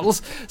with the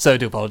bottles. So I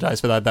do apologise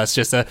for that. That's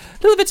just a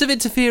little bit of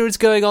interference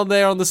going on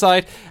there on the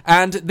side.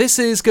 And this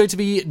is going to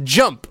be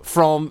Jump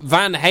from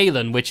Van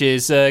Halen, which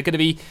is going to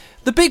be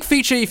the big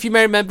feature, if you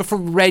may remember,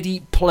 from Ready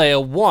Player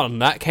One.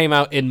 That came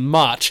out in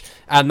March.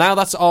 And now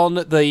that's on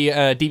the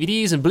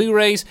DVDs and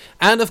Blu-rays,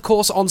 and of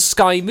course on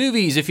Sky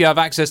Movies if you have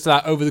access to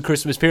that over the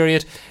Christmas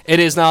period. It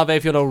is now there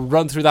if you want to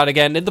run through that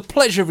again in the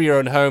pleasure of your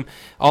own home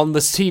on the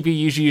TV you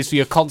usually use for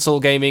your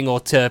console gaming or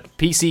to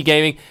PC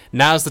gaming.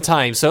 Now's the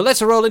time. So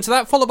let's roll into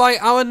that, followed by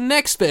our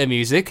next bit of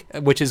music,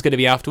 which is going to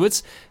be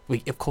afterwards.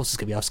 Of course it's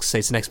going to be, I was going to say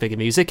it's the next bit of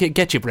music.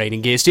 Get your brain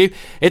in gear, Stu.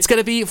 It's going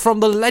to be from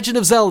The Legend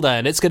of Zelda,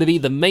 and it's going to be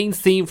the main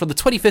theme from the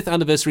 25th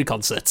anniversary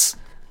concerts.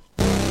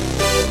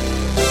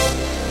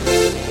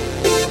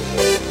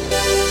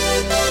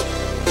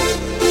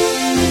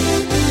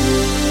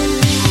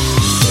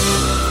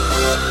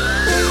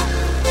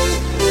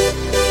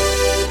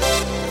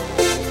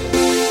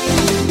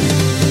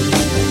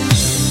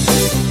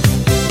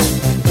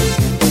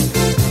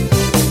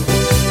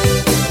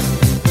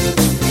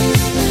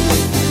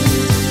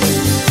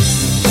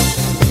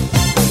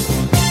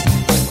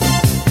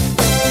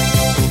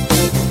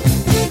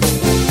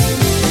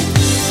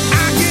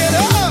 I get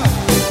up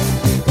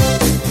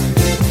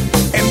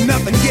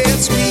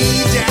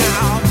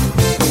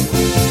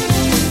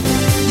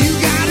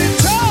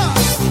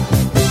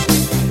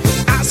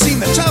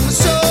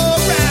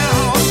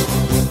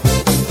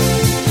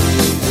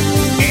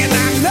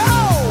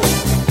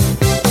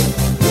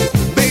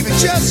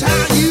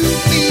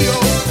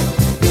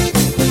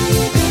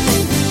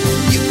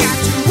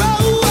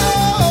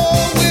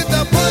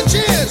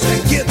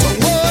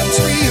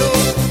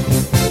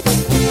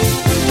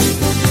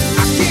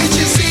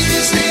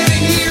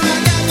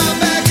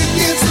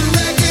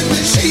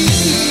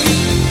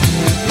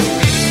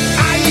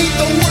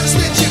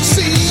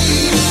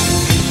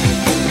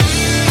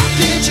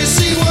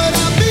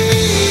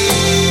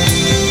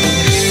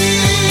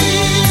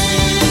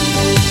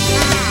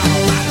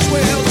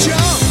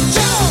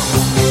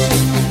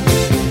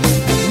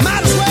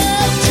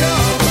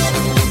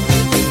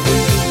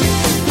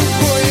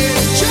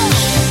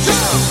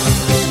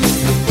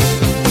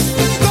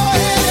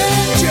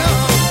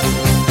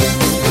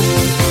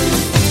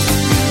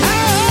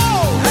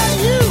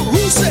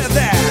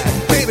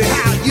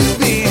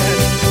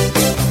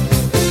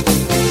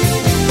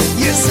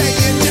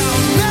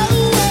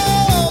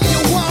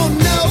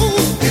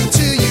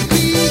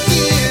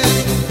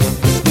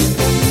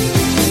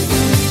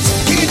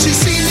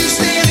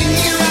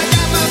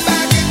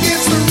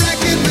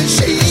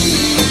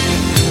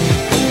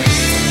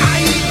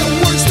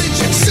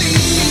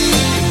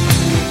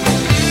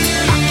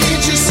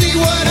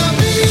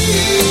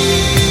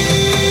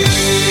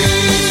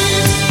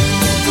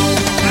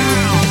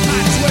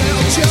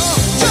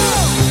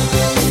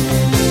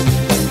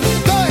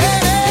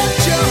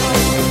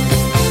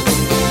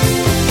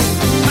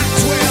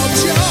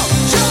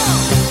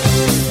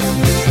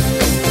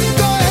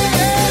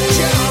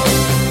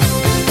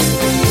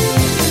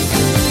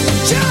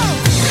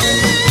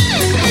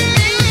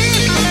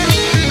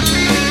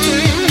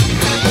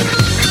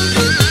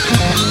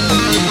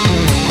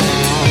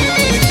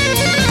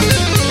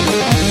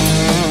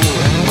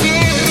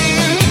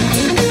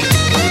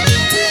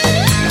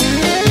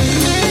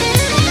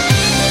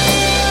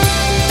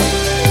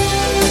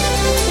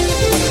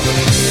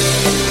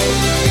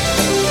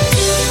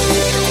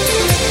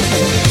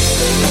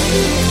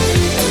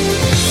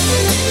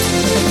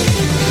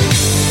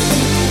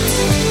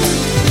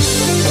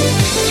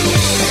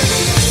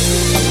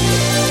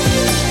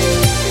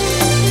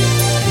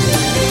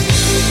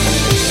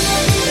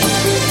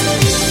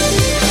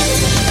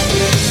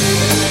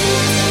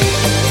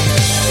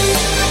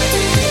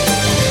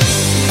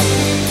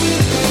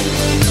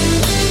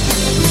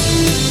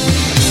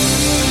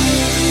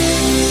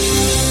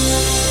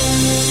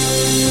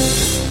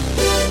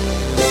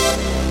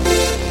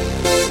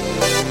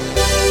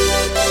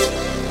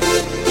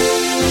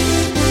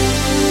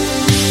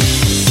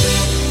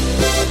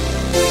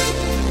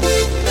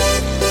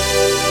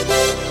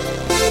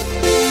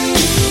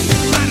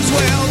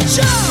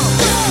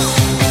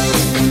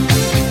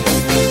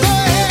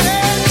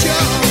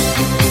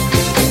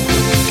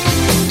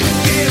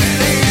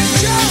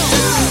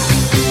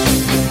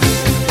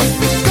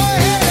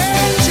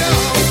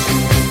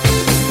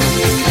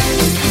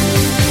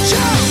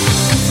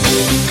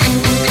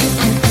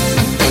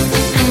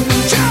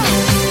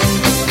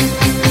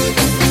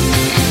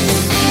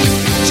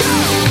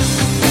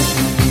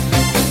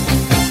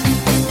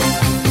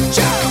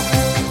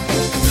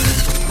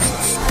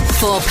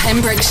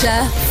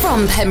Pembrokeshire,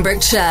 from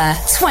Pembrokeshire,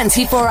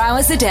 24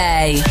 hours a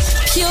day.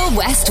 Pure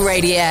West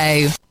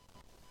Radio.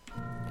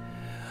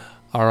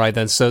 Alright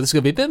then, so this is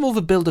going to be a bit more of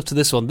a build-up to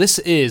this one. This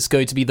is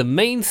going to be the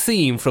main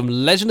theme from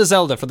Legend of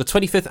Zelda for the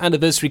 25th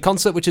anniversary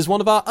concert, which is one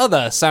of our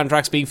other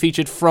soundtracks being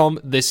featured from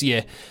this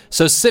year.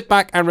 So sit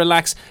back and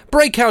relax,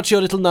 break out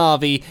your little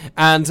Navi,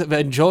 and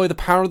enjoy the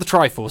power of the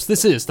Triforce.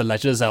 This is the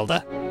Legend of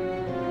Zelda.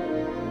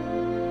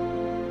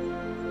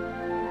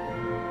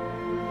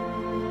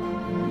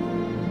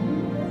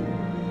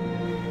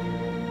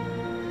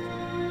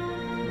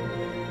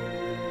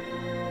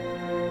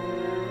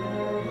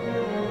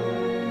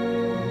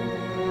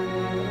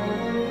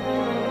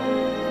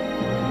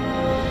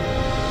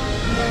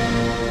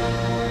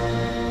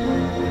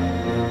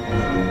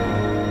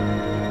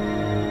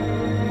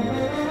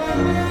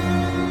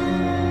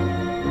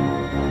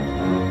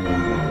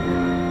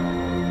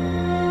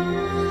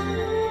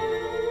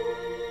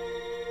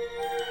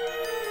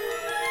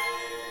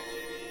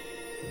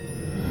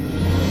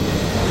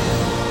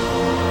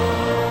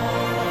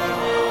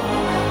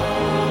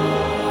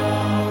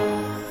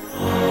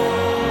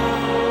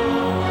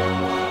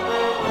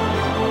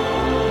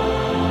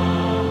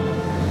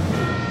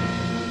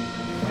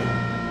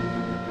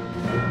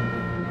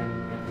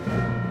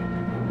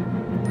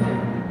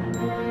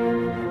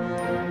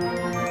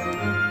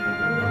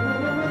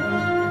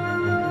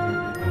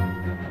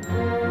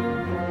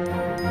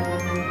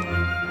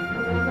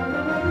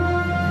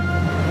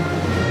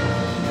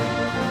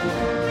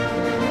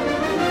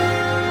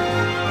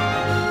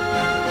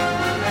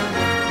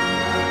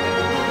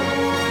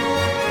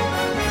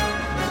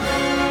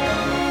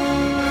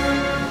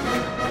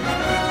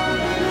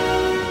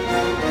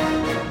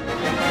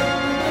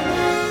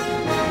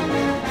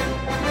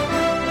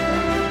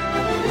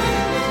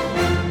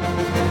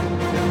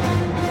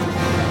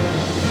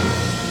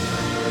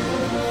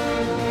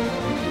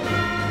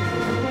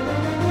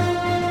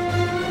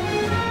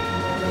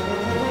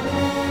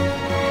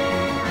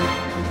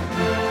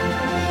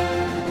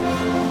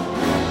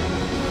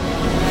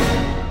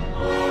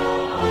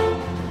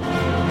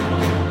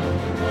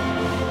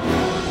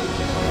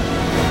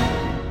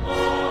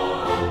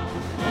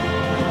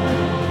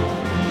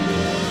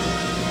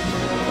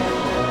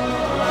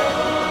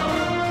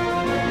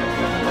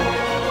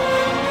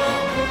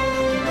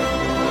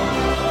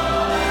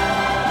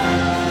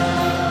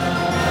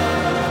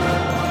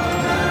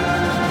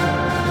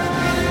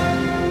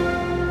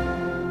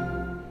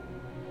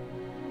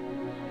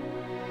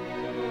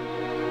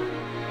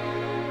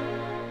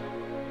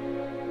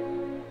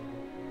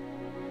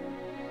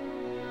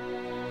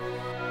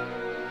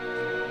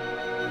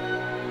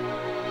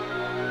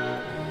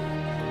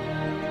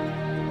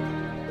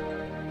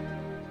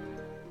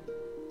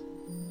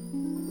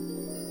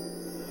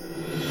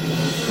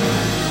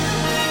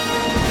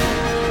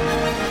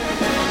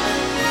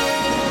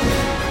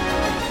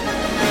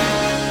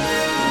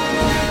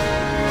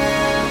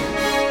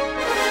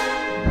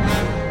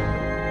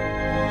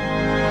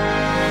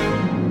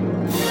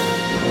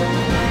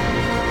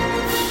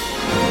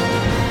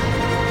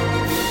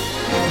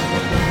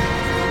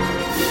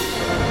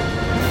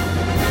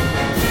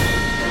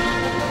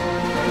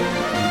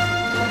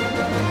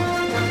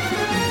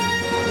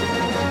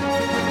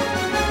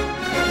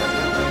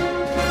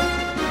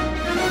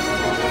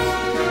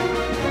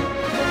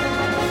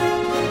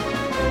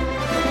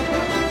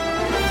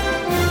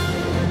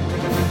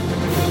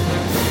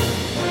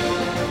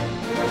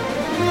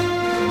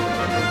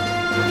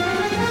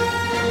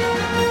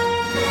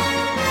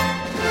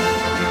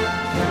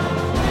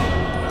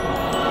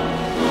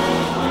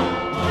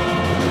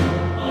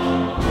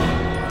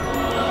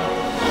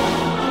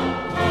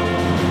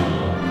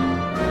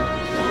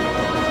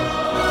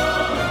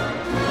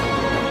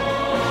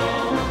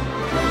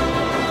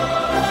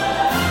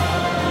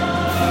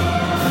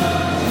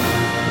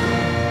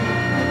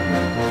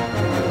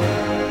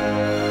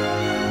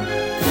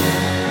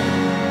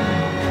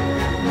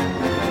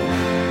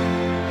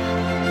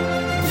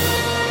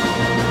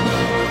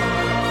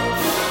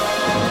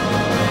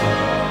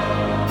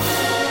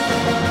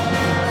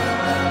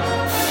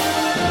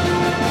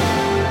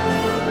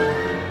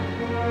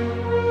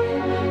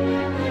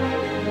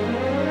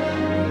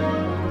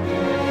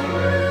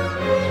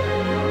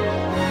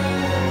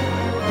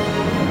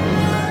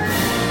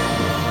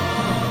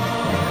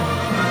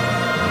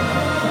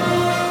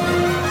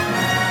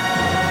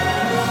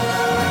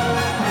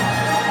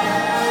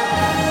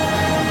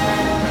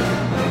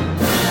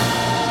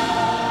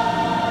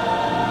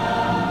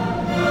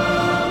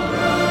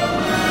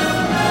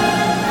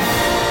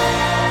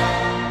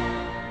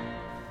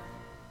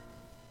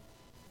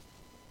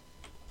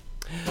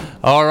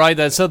 Alright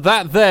then, so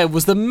that there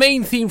was the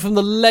main theme from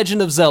The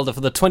Legend of Zelda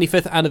for the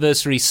 25th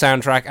anniversary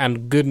soundtrack,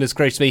 and goodness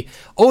gracious me,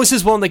 always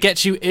is one that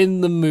gets you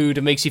in the mood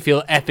and makes you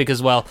feel epic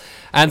as well.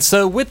 And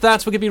so with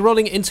that, we're going to be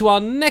rolling into our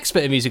next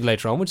bit of music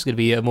later on, which is going to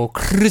be a more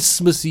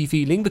Christmassy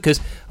feeling,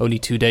 because only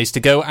 2 days to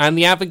go, and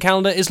the advent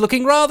calendar is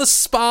looking rather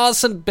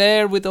sparse and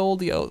bare with all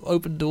the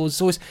open doors.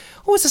 It's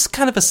always this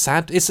kind of a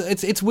sad...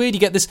 It's weird. You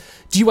get this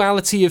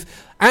duality of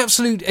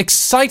absolute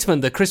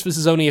excitement that Christmas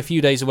is only a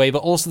few days away, but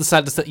also the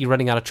sadness that you're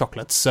running out of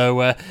chocolates.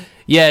 So,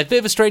 yeah, a bit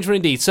of a strange one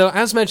indeed. So,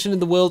 as mentioned in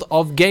the world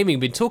of gaming,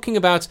 we've been talking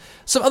about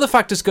some other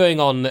factors going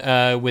on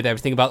with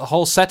everything about the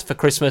whole set for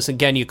Christmas and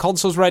getting your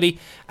consoles ready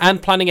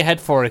and planning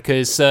ahead for it.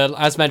 Because,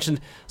 as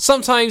mentioned,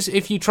 sometimes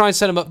if you try and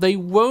set them up, they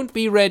won't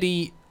be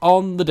ready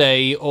on the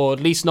day, or at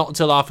least not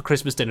until after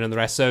Christmas dinner and the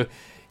rest. So,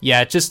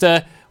 yeah, just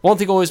one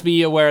thing, always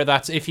be aware of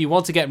that. If you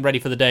want to get them ready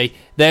for the day,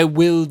 there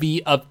will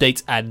be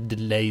updates and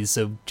delays,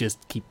 so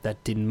just keep that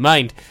in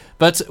mind.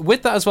 But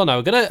with that as well now,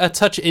 we're going to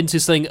touch into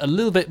something a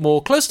little bit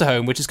more close to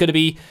home, which is going to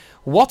be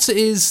what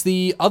is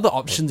the other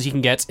options you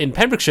can get in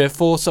Pembrokeshire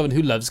for someone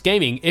who loves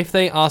gaming, if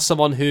they are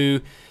someone who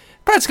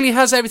practically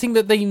has everything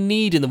that they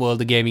need in the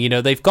world of gaming. You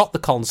know, they've got the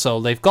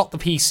console, they've got the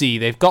PC,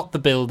 they've got the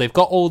build, they've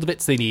got all the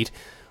bits they need.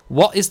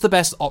 What is the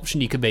best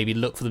option you could maybe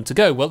look for them to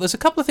go? Well, there's a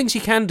couple of things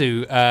you can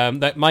do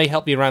that might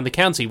help you around the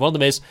county. One of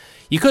them is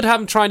you could have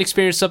them try and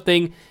experience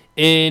something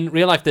in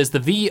real life. There's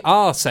the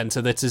VR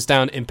Centre that is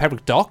down in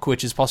Pembroke Dock,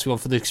 which is possibly one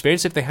for the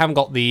experience if they haven't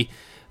got the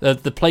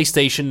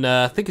PlayStation.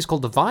 I think it's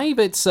called the Vive.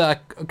 It's I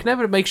can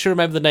never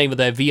remember the name of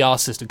their VR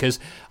system because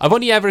I've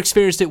only ever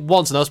experienced it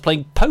once, and I was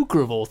playing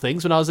poker of all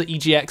things when I was at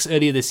EGX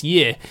earlier this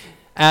year.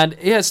 And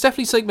yeah, it's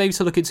definitely something maybe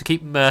to look into,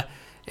 keep them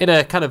in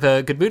a kind of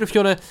a good mood. If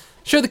you want to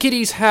show the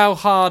kiddies how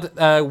hard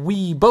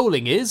Wii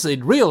bowling is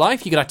in real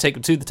life, you can take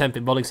them to the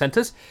 10-pin bowling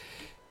centres.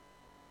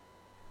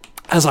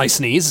 As I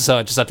sneeze, so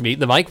I just have to mute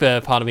the mic,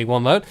 pardon me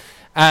one moment.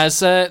 As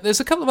there's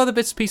a couple of other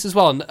bits and pieces as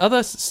well. And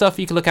other stuff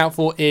you can look out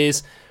for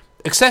is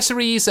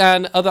accessories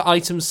and other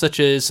items such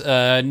as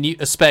a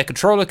spare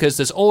controller, because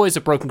there's always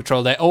a broken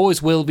controller. There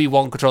always will be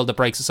one controller that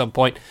breaks at some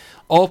point.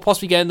 Or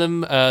possibly getting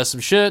them some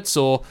shirts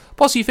or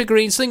possibly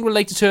figurines, something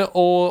related to it,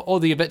 or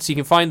the bits. You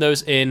can find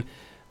those in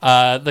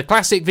the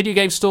classic video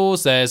game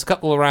stores. There's a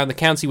couple around the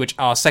county which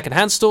are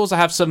second-hand stores. I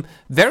have some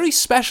very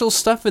special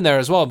stuff in there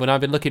as well when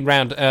I've been looking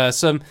around.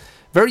 Some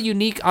very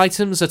unique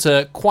items that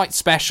are quite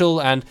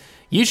special and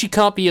usually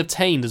can't be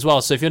obtained as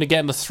well. So if you want to get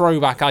them a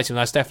throwback item,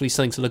 that's definitely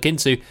something to look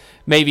into.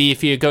 Maybe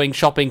if you're going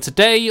shopping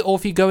today or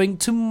if you're going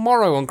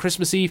tomorrow on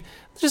Christmas Eve,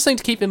 just something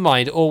to keep in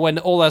mind. Or when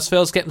all else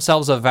fails, get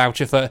themselves a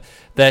voucher for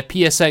their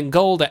PSN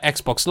Gold, their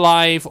Xbox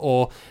Live,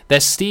 or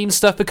their Steam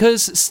stuff,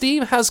 because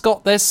Steam has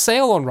got their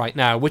sale on right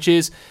now, which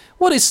is...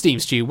 What is Steam,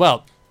 Stu?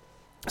 Well,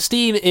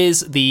 Steam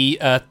is the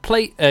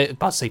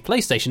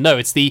PlayStation. No,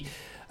 it's the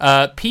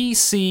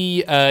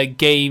PC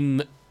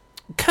game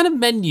kind of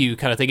menu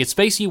kind of thing. It's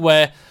basically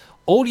where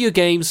all your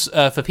games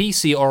for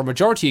PC, or a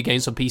majority of your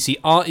games on PC,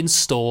 are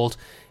installed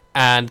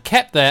and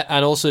kept there,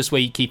 and also it's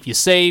where you keep your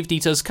save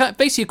details, kind of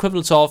basically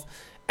equivalent of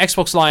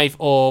Xbox Live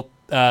or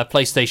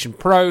PlayStation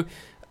Pro,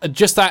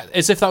 just that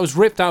as if that was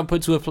ripped out and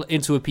put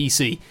into a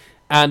PC.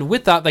 And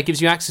with that, that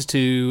gives you access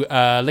to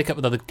link up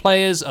with other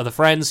players, other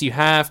friends you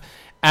have,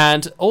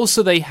 and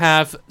also they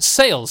have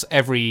sales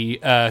every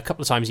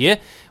couple of times a year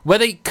where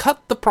they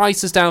cut the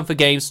prices down for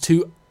games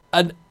to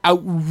an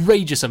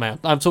outrageous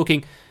amount. I'm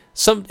talking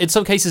in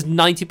some cases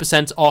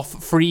 90%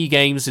 off free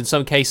games, in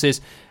some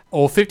cases,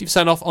 or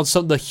 50% off on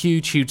some of the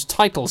huge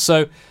titles.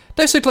 So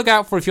definitely look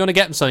out for if you want to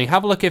get them something.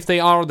 Have a look if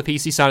they are on the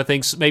PC side of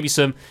things, maybe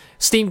some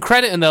Steam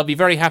credit, and they'll be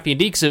very happy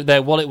indeed because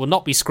their wallet will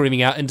not be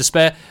screaming out in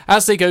despair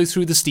as they go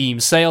through the Steam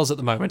sales at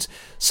the moment.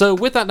 So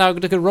with that now, I'm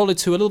going to roll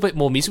into a little bit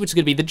more music, which is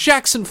going to be the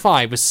Jackson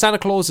 5 with Santa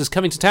Claus is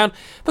Coming to Town,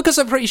 because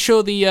I'm pretty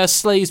sure the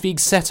sleigh is being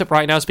set up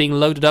right now. It's being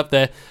loaded up.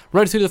 They're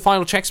running through the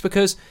final checks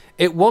because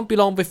it won't be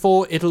long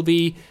before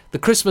the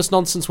Christmas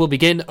nonsense will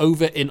begin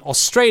over in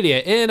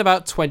Australia in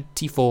about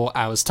 24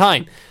 hours'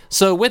 time.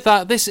 So with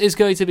that, this is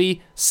going to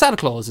be Santa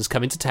Claus is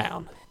Coming to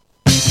Town.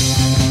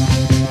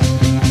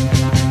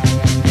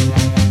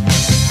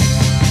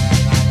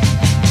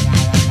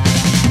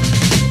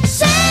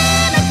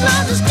 Santa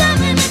Claus is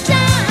coming to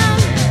town.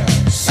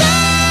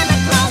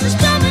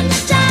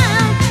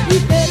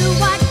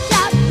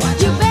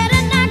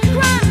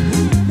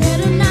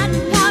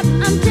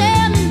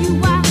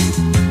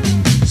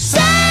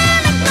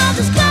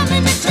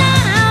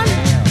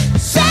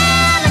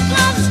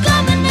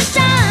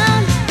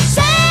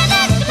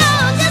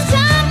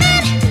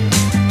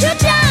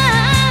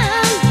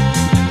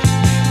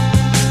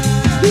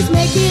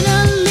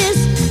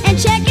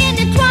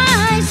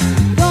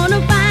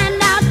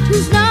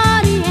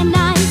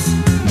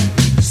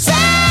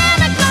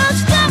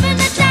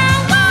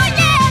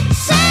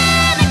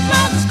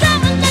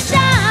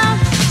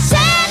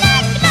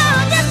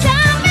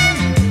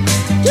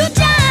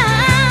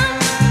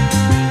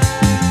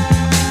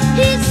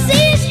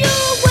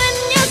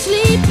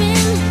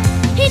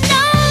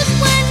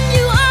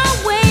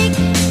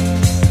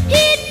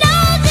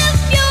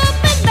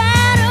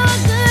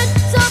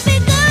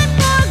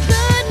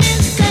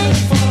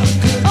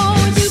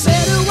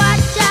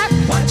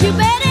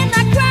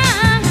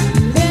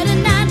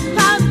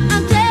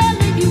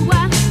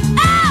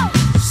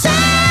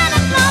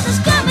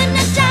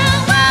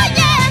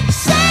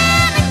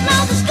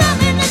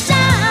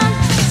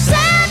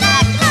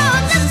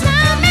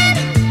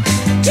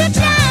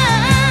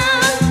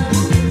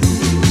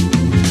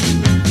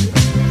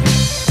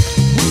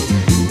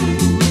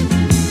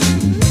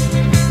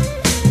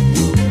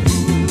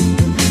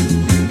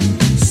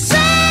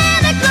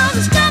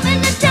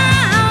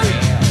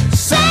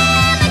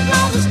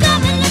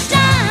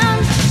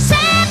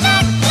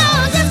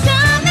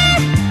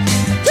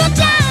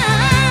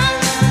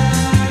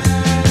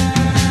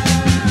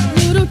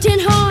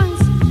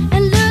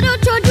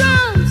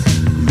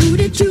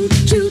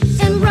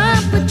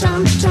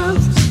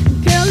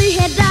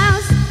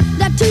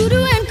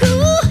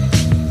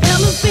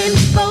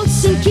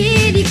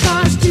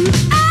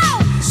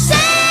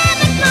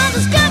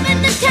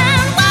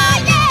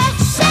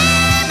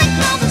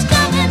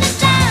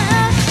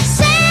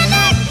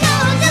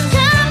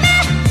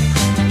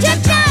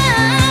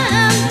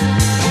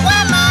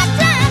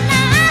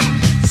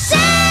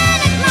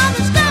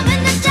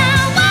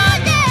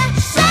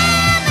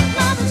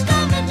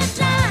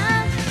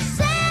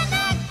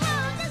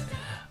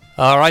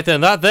 All right then,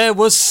 that there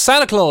was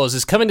Santa Claus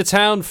is Coming to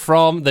Town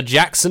from the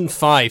Jackson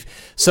 5.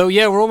 So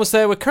yeah, we're almost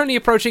there. We're currently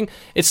approaching,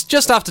 it's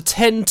just after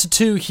 10 to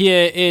 2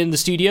 here in the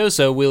studio,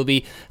 so we'll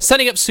be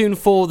setting up soon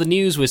for the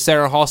news with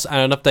Sarah Hoss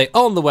and an update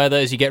on the weather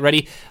as you get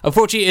ready.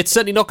 Unfortunately, it's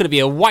certainly not going to be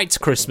a white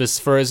Christmas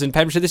for us in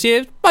Pembrokeshire this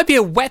year. It might be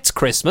a wet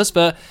Christmas,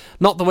 but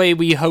not the way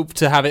we hope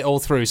to have it all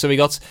through. So we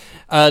got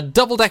a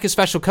double-decker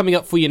special coming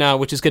up for you now,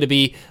 which is going to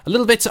be a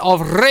little bit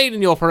of Rain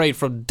in Your Parade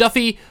from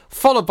Duffy,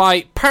 followed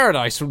by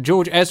Paradise from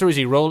George Ezra as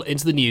you roll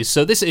into the news.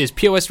 So this is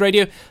Pure West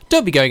Radio.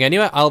 Don't be going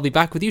anywhere. I'll be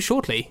back with you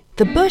shortly.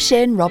 The Bush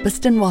Inn,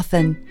 Robeston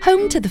Wathen,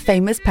 home to the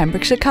famous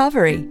Pembrokeshire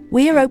Carvery.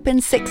 We are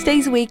open 6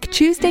 days a week,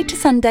 Tuesday to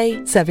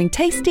Sunday, serving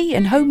tasty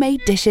and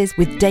homemade dishes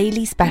with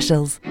daily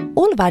specials.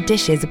 All of our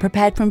dishes are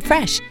prepared from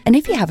fresh, and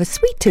if you have a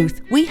sweet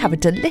tooth, we have a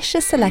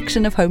delicious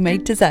selection of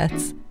homemade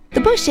desserts. The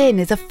Bush Inn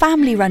is a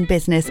family-run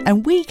business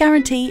and we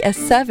guarantee a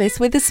service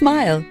with a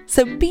smile.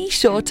 So be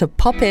sure to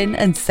pop in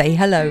and say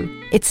hello.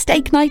 It's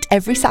steak night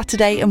every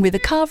Saturday and with a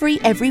carvery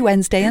every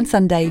Wednesday and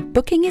Sunday.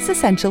 Booking is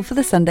essential for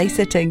the Sunday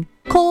sitting.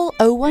 Call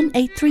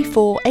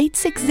 01834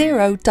 860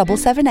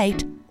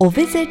 778 or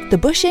visit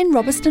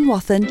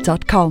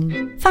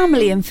thebushinnrobestonwathen.com.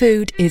 Family and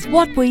food is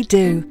what we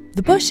do.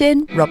 The Bush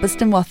Inn,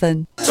 Robeston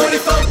Wathen.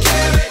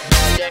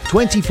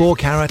 24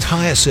 Carat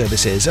Hire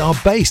Services are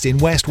based in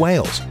West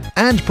Wales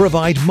and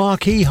provide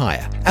marquee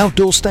hire,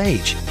 outdoor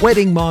stage,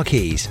 wedding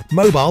marquees,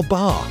 mobile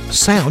bar,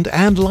 sound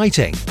and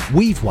lighting.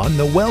 We've won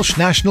the Welsh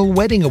National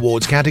Wedding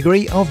Awards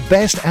category of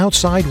Best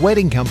Outside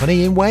Wedding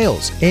Company in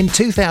Wales in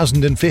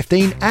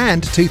 2015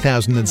 and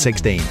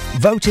 2016,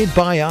 voted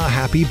by our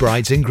happy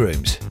brides and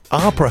grooms.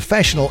 Our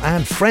professional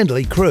and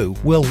friendly crew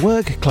will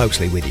work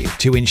closely with you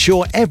to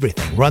ensure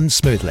everything runs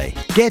smoothly.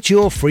 Get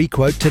your free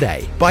quote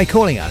today by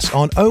calling us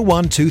on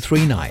 01239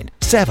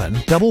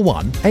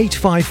 711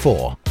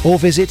 854 or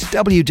visit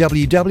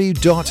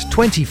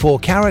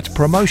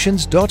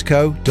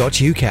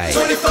www.24caratpromotions.co.uk.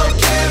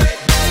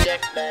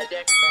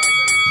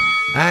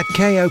 At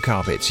KO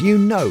Carpets, you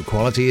know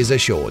quality is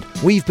assured.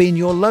 We've been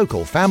your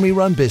local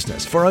family-run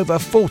business for over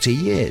 40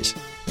 years.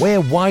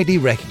 We're widely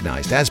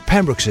recognised as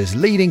Pembrokeshire's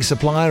leading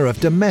supplier of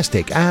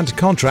domestic and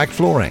contract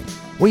flooring.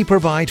 We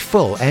provide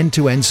full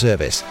end-to-end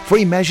service,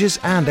 free measures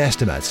and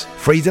estimates,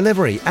 free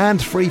delivery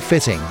and free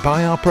fitting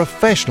by our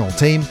professional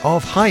team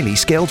of highly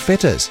skilled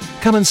fitters.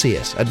 Come and see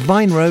us at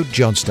Vine Road,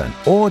 Johnston,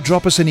 or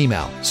drop us an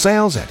email,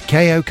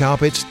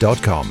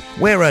 sales@kocarpets.com.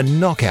 We're a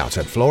knockout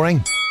at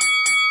flooring.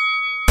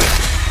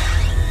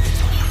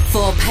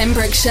 For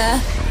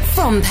Pembrokeshire,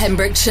 from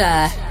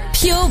Pembrokeshire,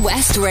 Pure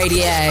West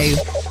Radio.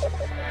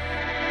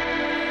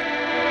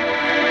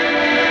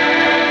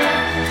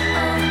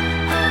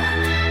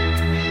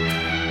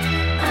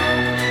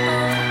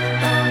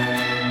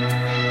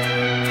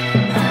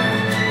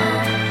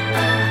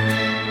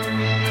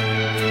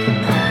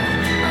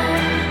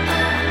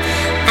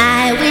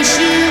 I wish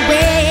you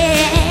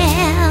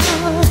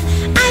well.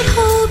 I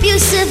hope you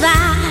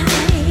survive.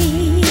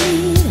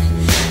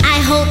 I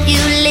hope you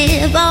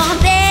live on,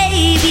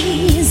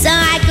 baby, so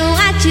I can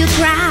watch you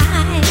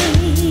cry.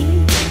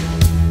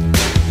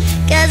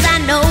 'Cause I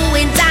know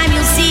in time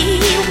you'll see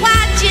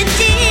what you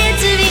did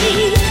to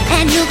me,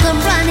 and you'll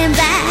come running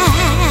back.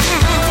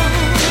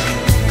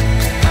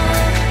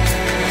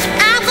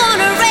 I'm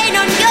gonna rain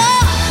on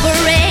your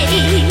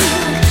parade.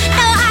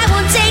 No, I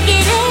won't take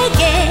it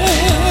again.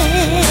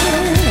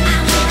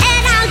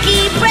 And I'll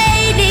keep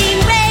raining,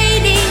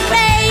 raining,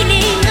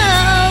 raining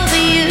over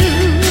you.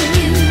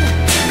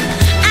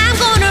 I'm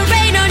gonna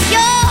rain on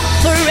your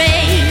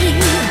parade.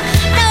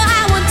 No,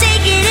 I won't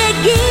take it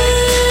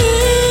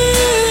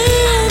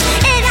again.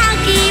 And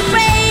I'll keep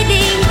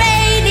raining,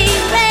 raining,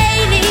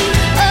 raining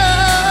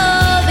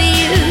over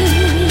you.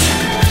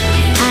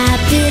 I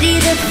pity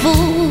the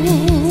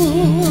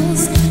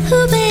fools who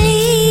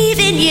believe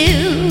in you.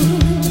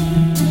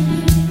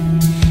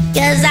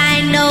 'Cause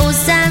I know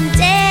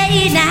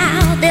someday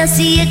now they'll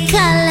see your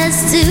colors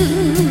too.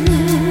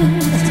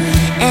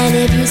 And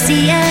if you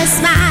see a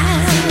smile,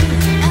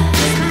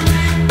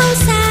 both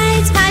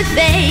sides my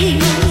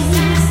face.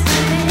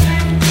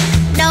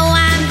 No,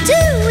 I'm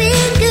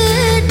doing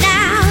good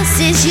now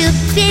since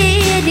you've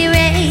been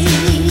erased.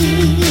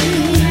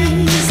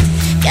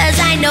 'Cause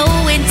I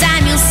know in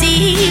time you'll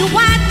see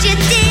what you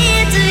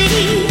did to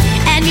me,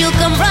 and you'll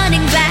come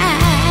running back.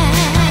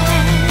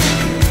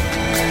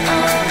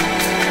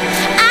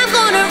 I'm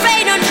gonna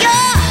rain on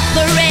your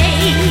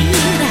parade.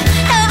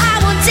 No, I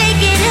won't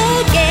take it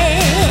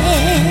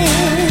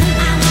again.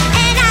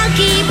 And I'll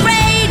keep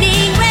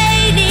raining,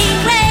 raining,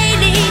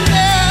 raining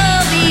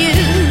over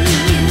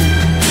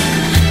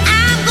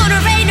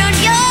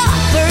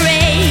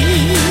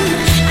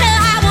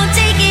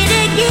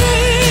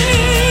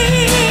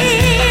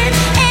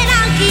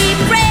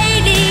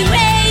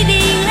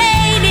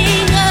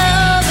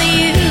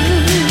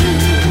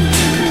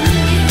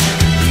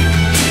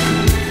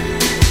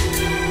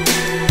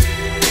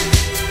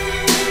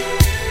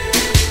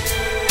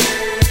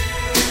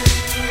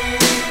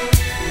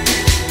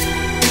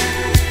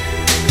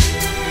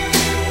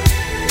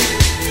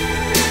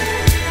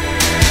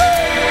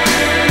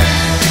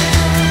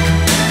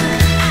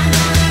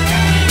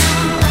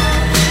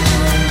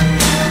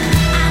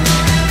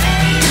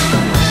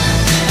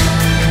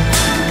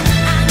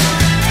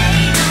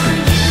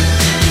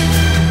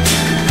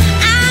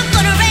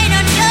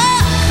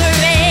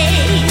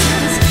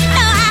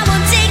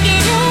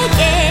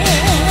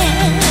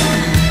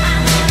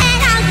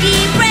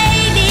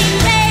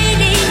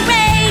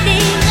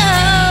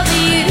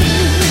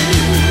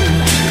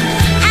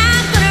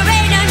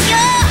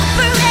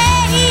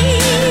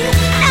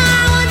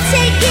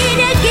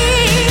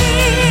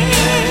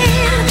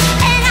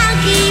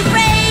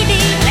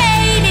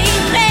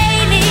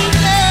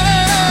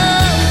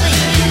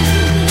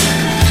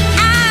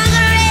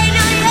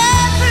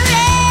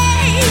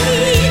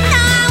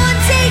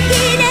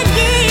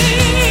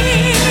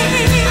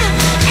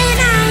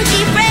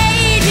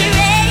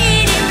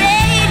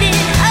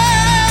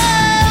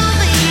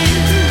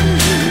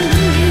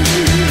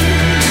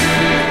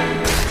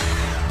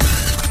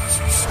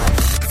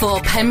For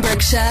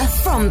Pembrokeshire,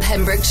 from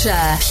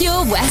Pembrokeshire,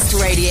 Pure West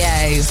Radio.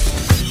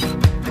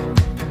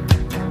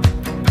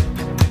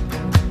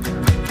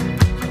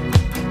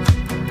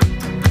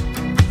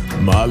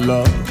 My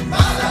love,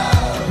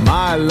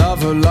 my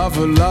lover,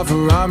 lover,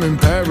 lover, I'm in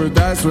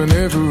paradise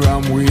whenever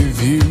I'm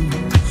with you.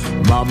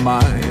 My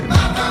mind,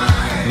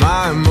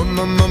 my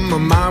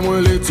mind,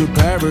 well, it's a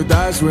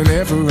paradise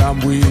whenever I'm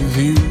with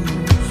you.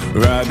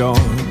 Ride on,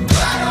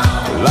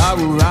 well, I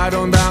will ride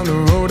on down the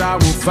road, I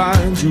will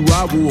find you,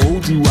 I will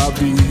hold you, I'll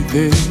be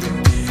there.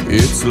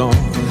 It's long,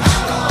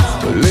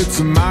 well, it's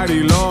a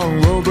mighty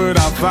long road, but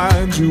I'll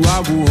find you, I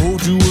will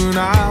hold you, and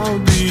I'll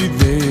be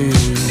there.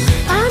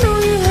 I know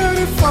you heard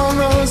it from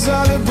those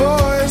other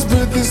boys,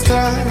 but this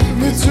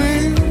time it's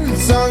real.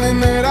 It's something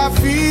that I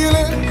feel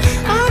it.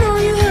 I know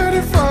you heard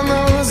it from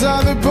those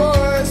other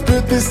boys,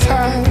 but this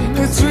time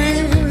it's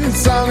real. It's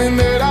something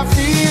that I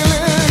feel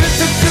it.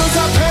 If it feels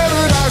like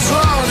paradise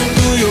running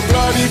through your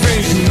bloody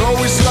veins, you know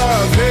it's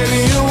love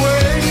heading your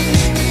way.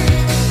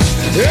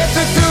 If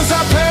it feels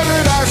like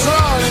paradise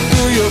running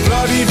through your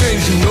bloody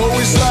veins, you know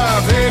it's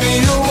love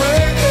heading your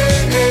way.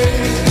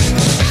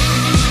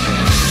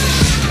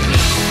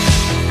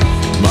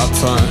 My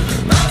time,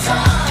 my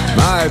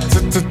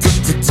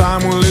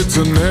time, well, it's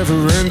a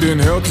never-ending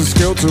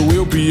helter-skelter.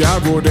 We'll be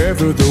out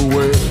whatever the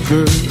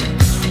weather.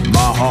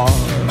 My heart,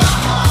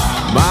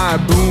 my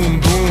boom,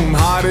 boom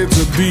heart,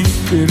 it's a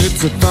beating,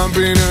 it's a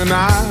thumping, and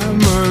I'm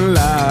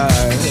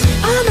alive.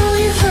 I know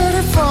you heard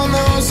it from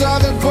those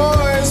other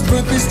boys,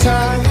 but this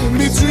time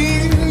it's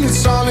real, it's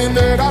something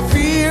that I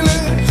feel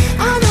it.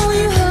 I know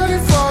you heard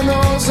it from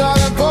those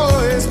other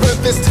boys,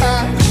 but this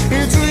time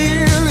it's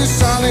real, it's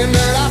something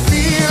that I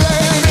feel it.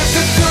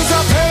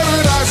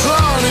 Paradise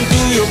running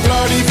through your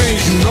bloody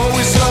veins, you know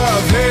it's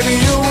love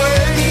heading your way.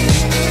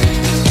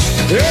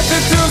 If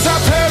it feels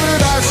like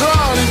paradise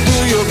running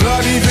through your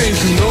bloody veins,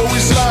 you know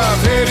it's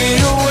love heading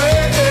your way.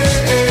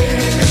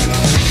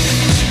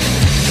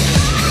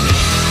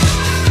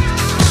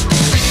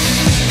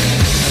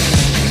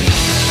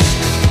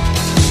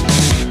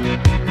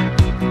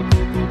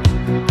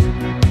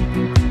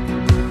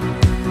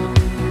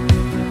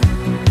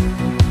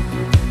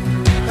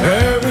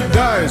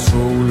 Paradise,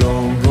 roll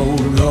on,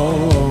 roll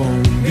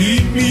on.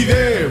 Meet me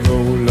there,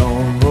 roll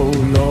on,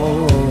 roll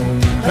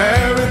on.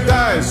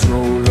 Paradise,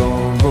 roll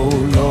on,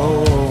 roll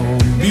on.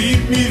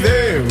 Meet me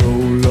there,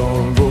 roll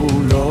on,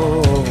 roll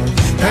on.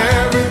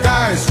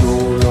 Paradise,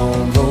 roll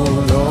on,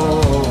 roll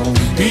on.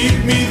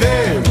 Meet me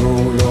there,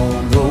 roll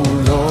on,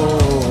 roll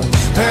on.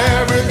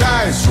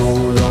 Paradise,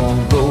 roll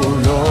on,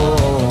 roll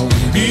on.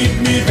 Meet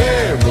me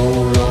there,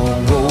 roll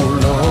on,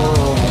 roll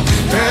on.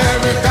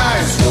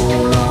 Paradise,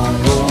 roll on,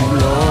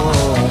 roll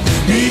on.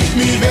 Meet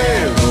me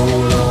there,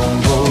 roll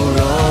on, roll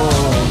on.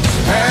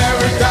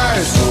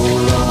 Paradise,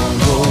 roll on,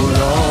 roll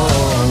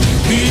on.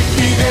 Meet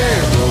me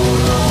there,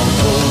 roll on,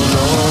 roll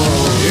on.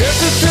 If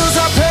it feels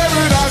like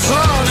paradise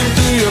running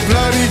through your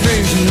bloody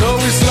veins, you know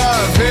it's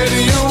love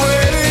heading your way.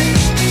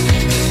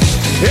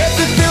 If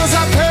it feels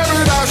like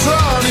paradise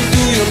running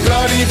through your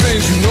bloody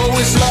veins, you know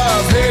it's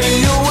love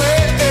heading your way.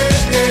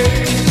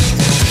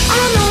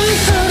 I know you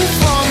heard it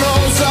from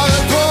those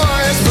other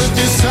boys, but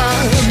this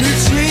time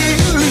it's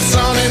real, it's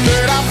something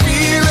that I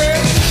feel it.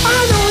 I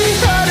know you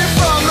heard it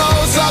from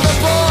those other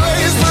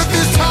boys, but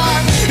this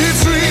time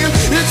it's real,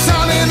 it's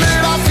something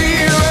that I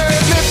feel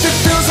it. If it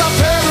feels like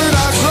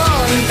paradise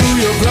running through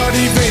your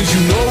bloody veins,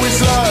 you know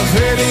it's love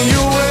heading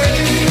your way.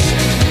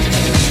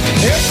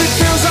 If it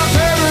feels like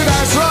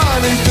paradise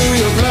running through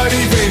your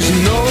bloody veins, you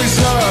know it's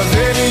love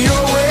heading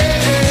your way.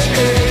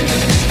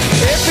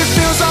 If it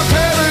feels like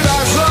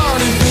paradise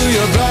running through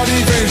your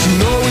bloody veins, you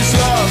know it's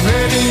love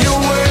heading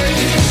your way.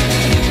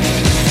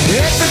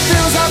 If it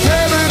feels like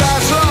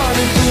paradise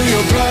running through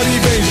your bloody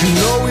veins, you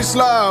know it's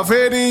love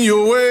heading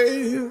your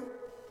way.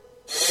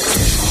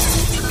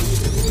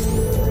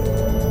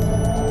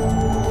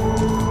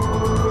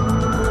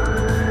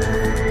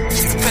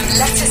 From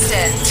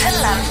Letterston to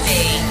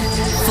Lampy.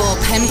 For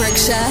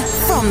Pembrokeshire,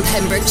 from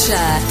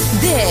Pembrokeshire,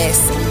 this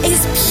is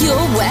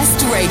Pure West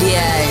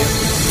Radio.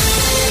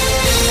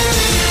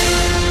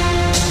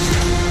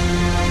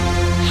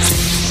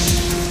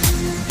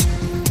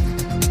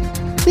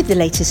 With the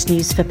latest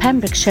news for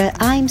Pembrokeshire,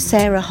 I'm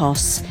Sarah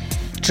Hoss.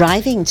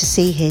 Driving to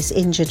see his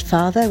injured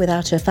father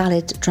without a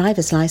valid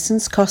driver's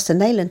licence cost a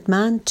Neyland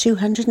man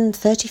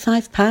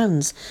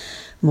 £235.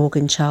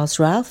 Morgan Charles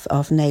Ralph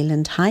of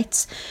Neyland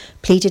Heights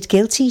pleaded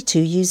guilty to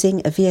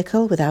using a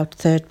vehicle without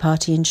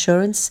third-party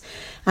insurance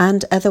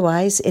and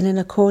otherwise in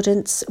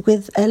accordance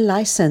with a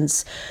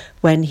licence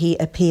when he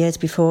appeared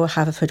before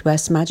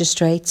Haverfordwest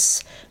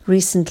magistrates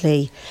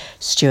recently.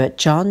 Stewart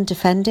John,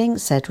 defending,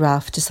 said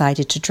Ralph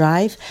decided to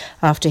drive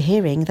after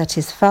hearing that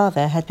his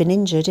father had been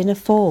injured in a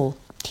fall.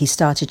 He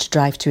started to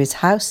drive to his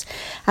house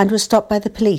and was stopped by the police.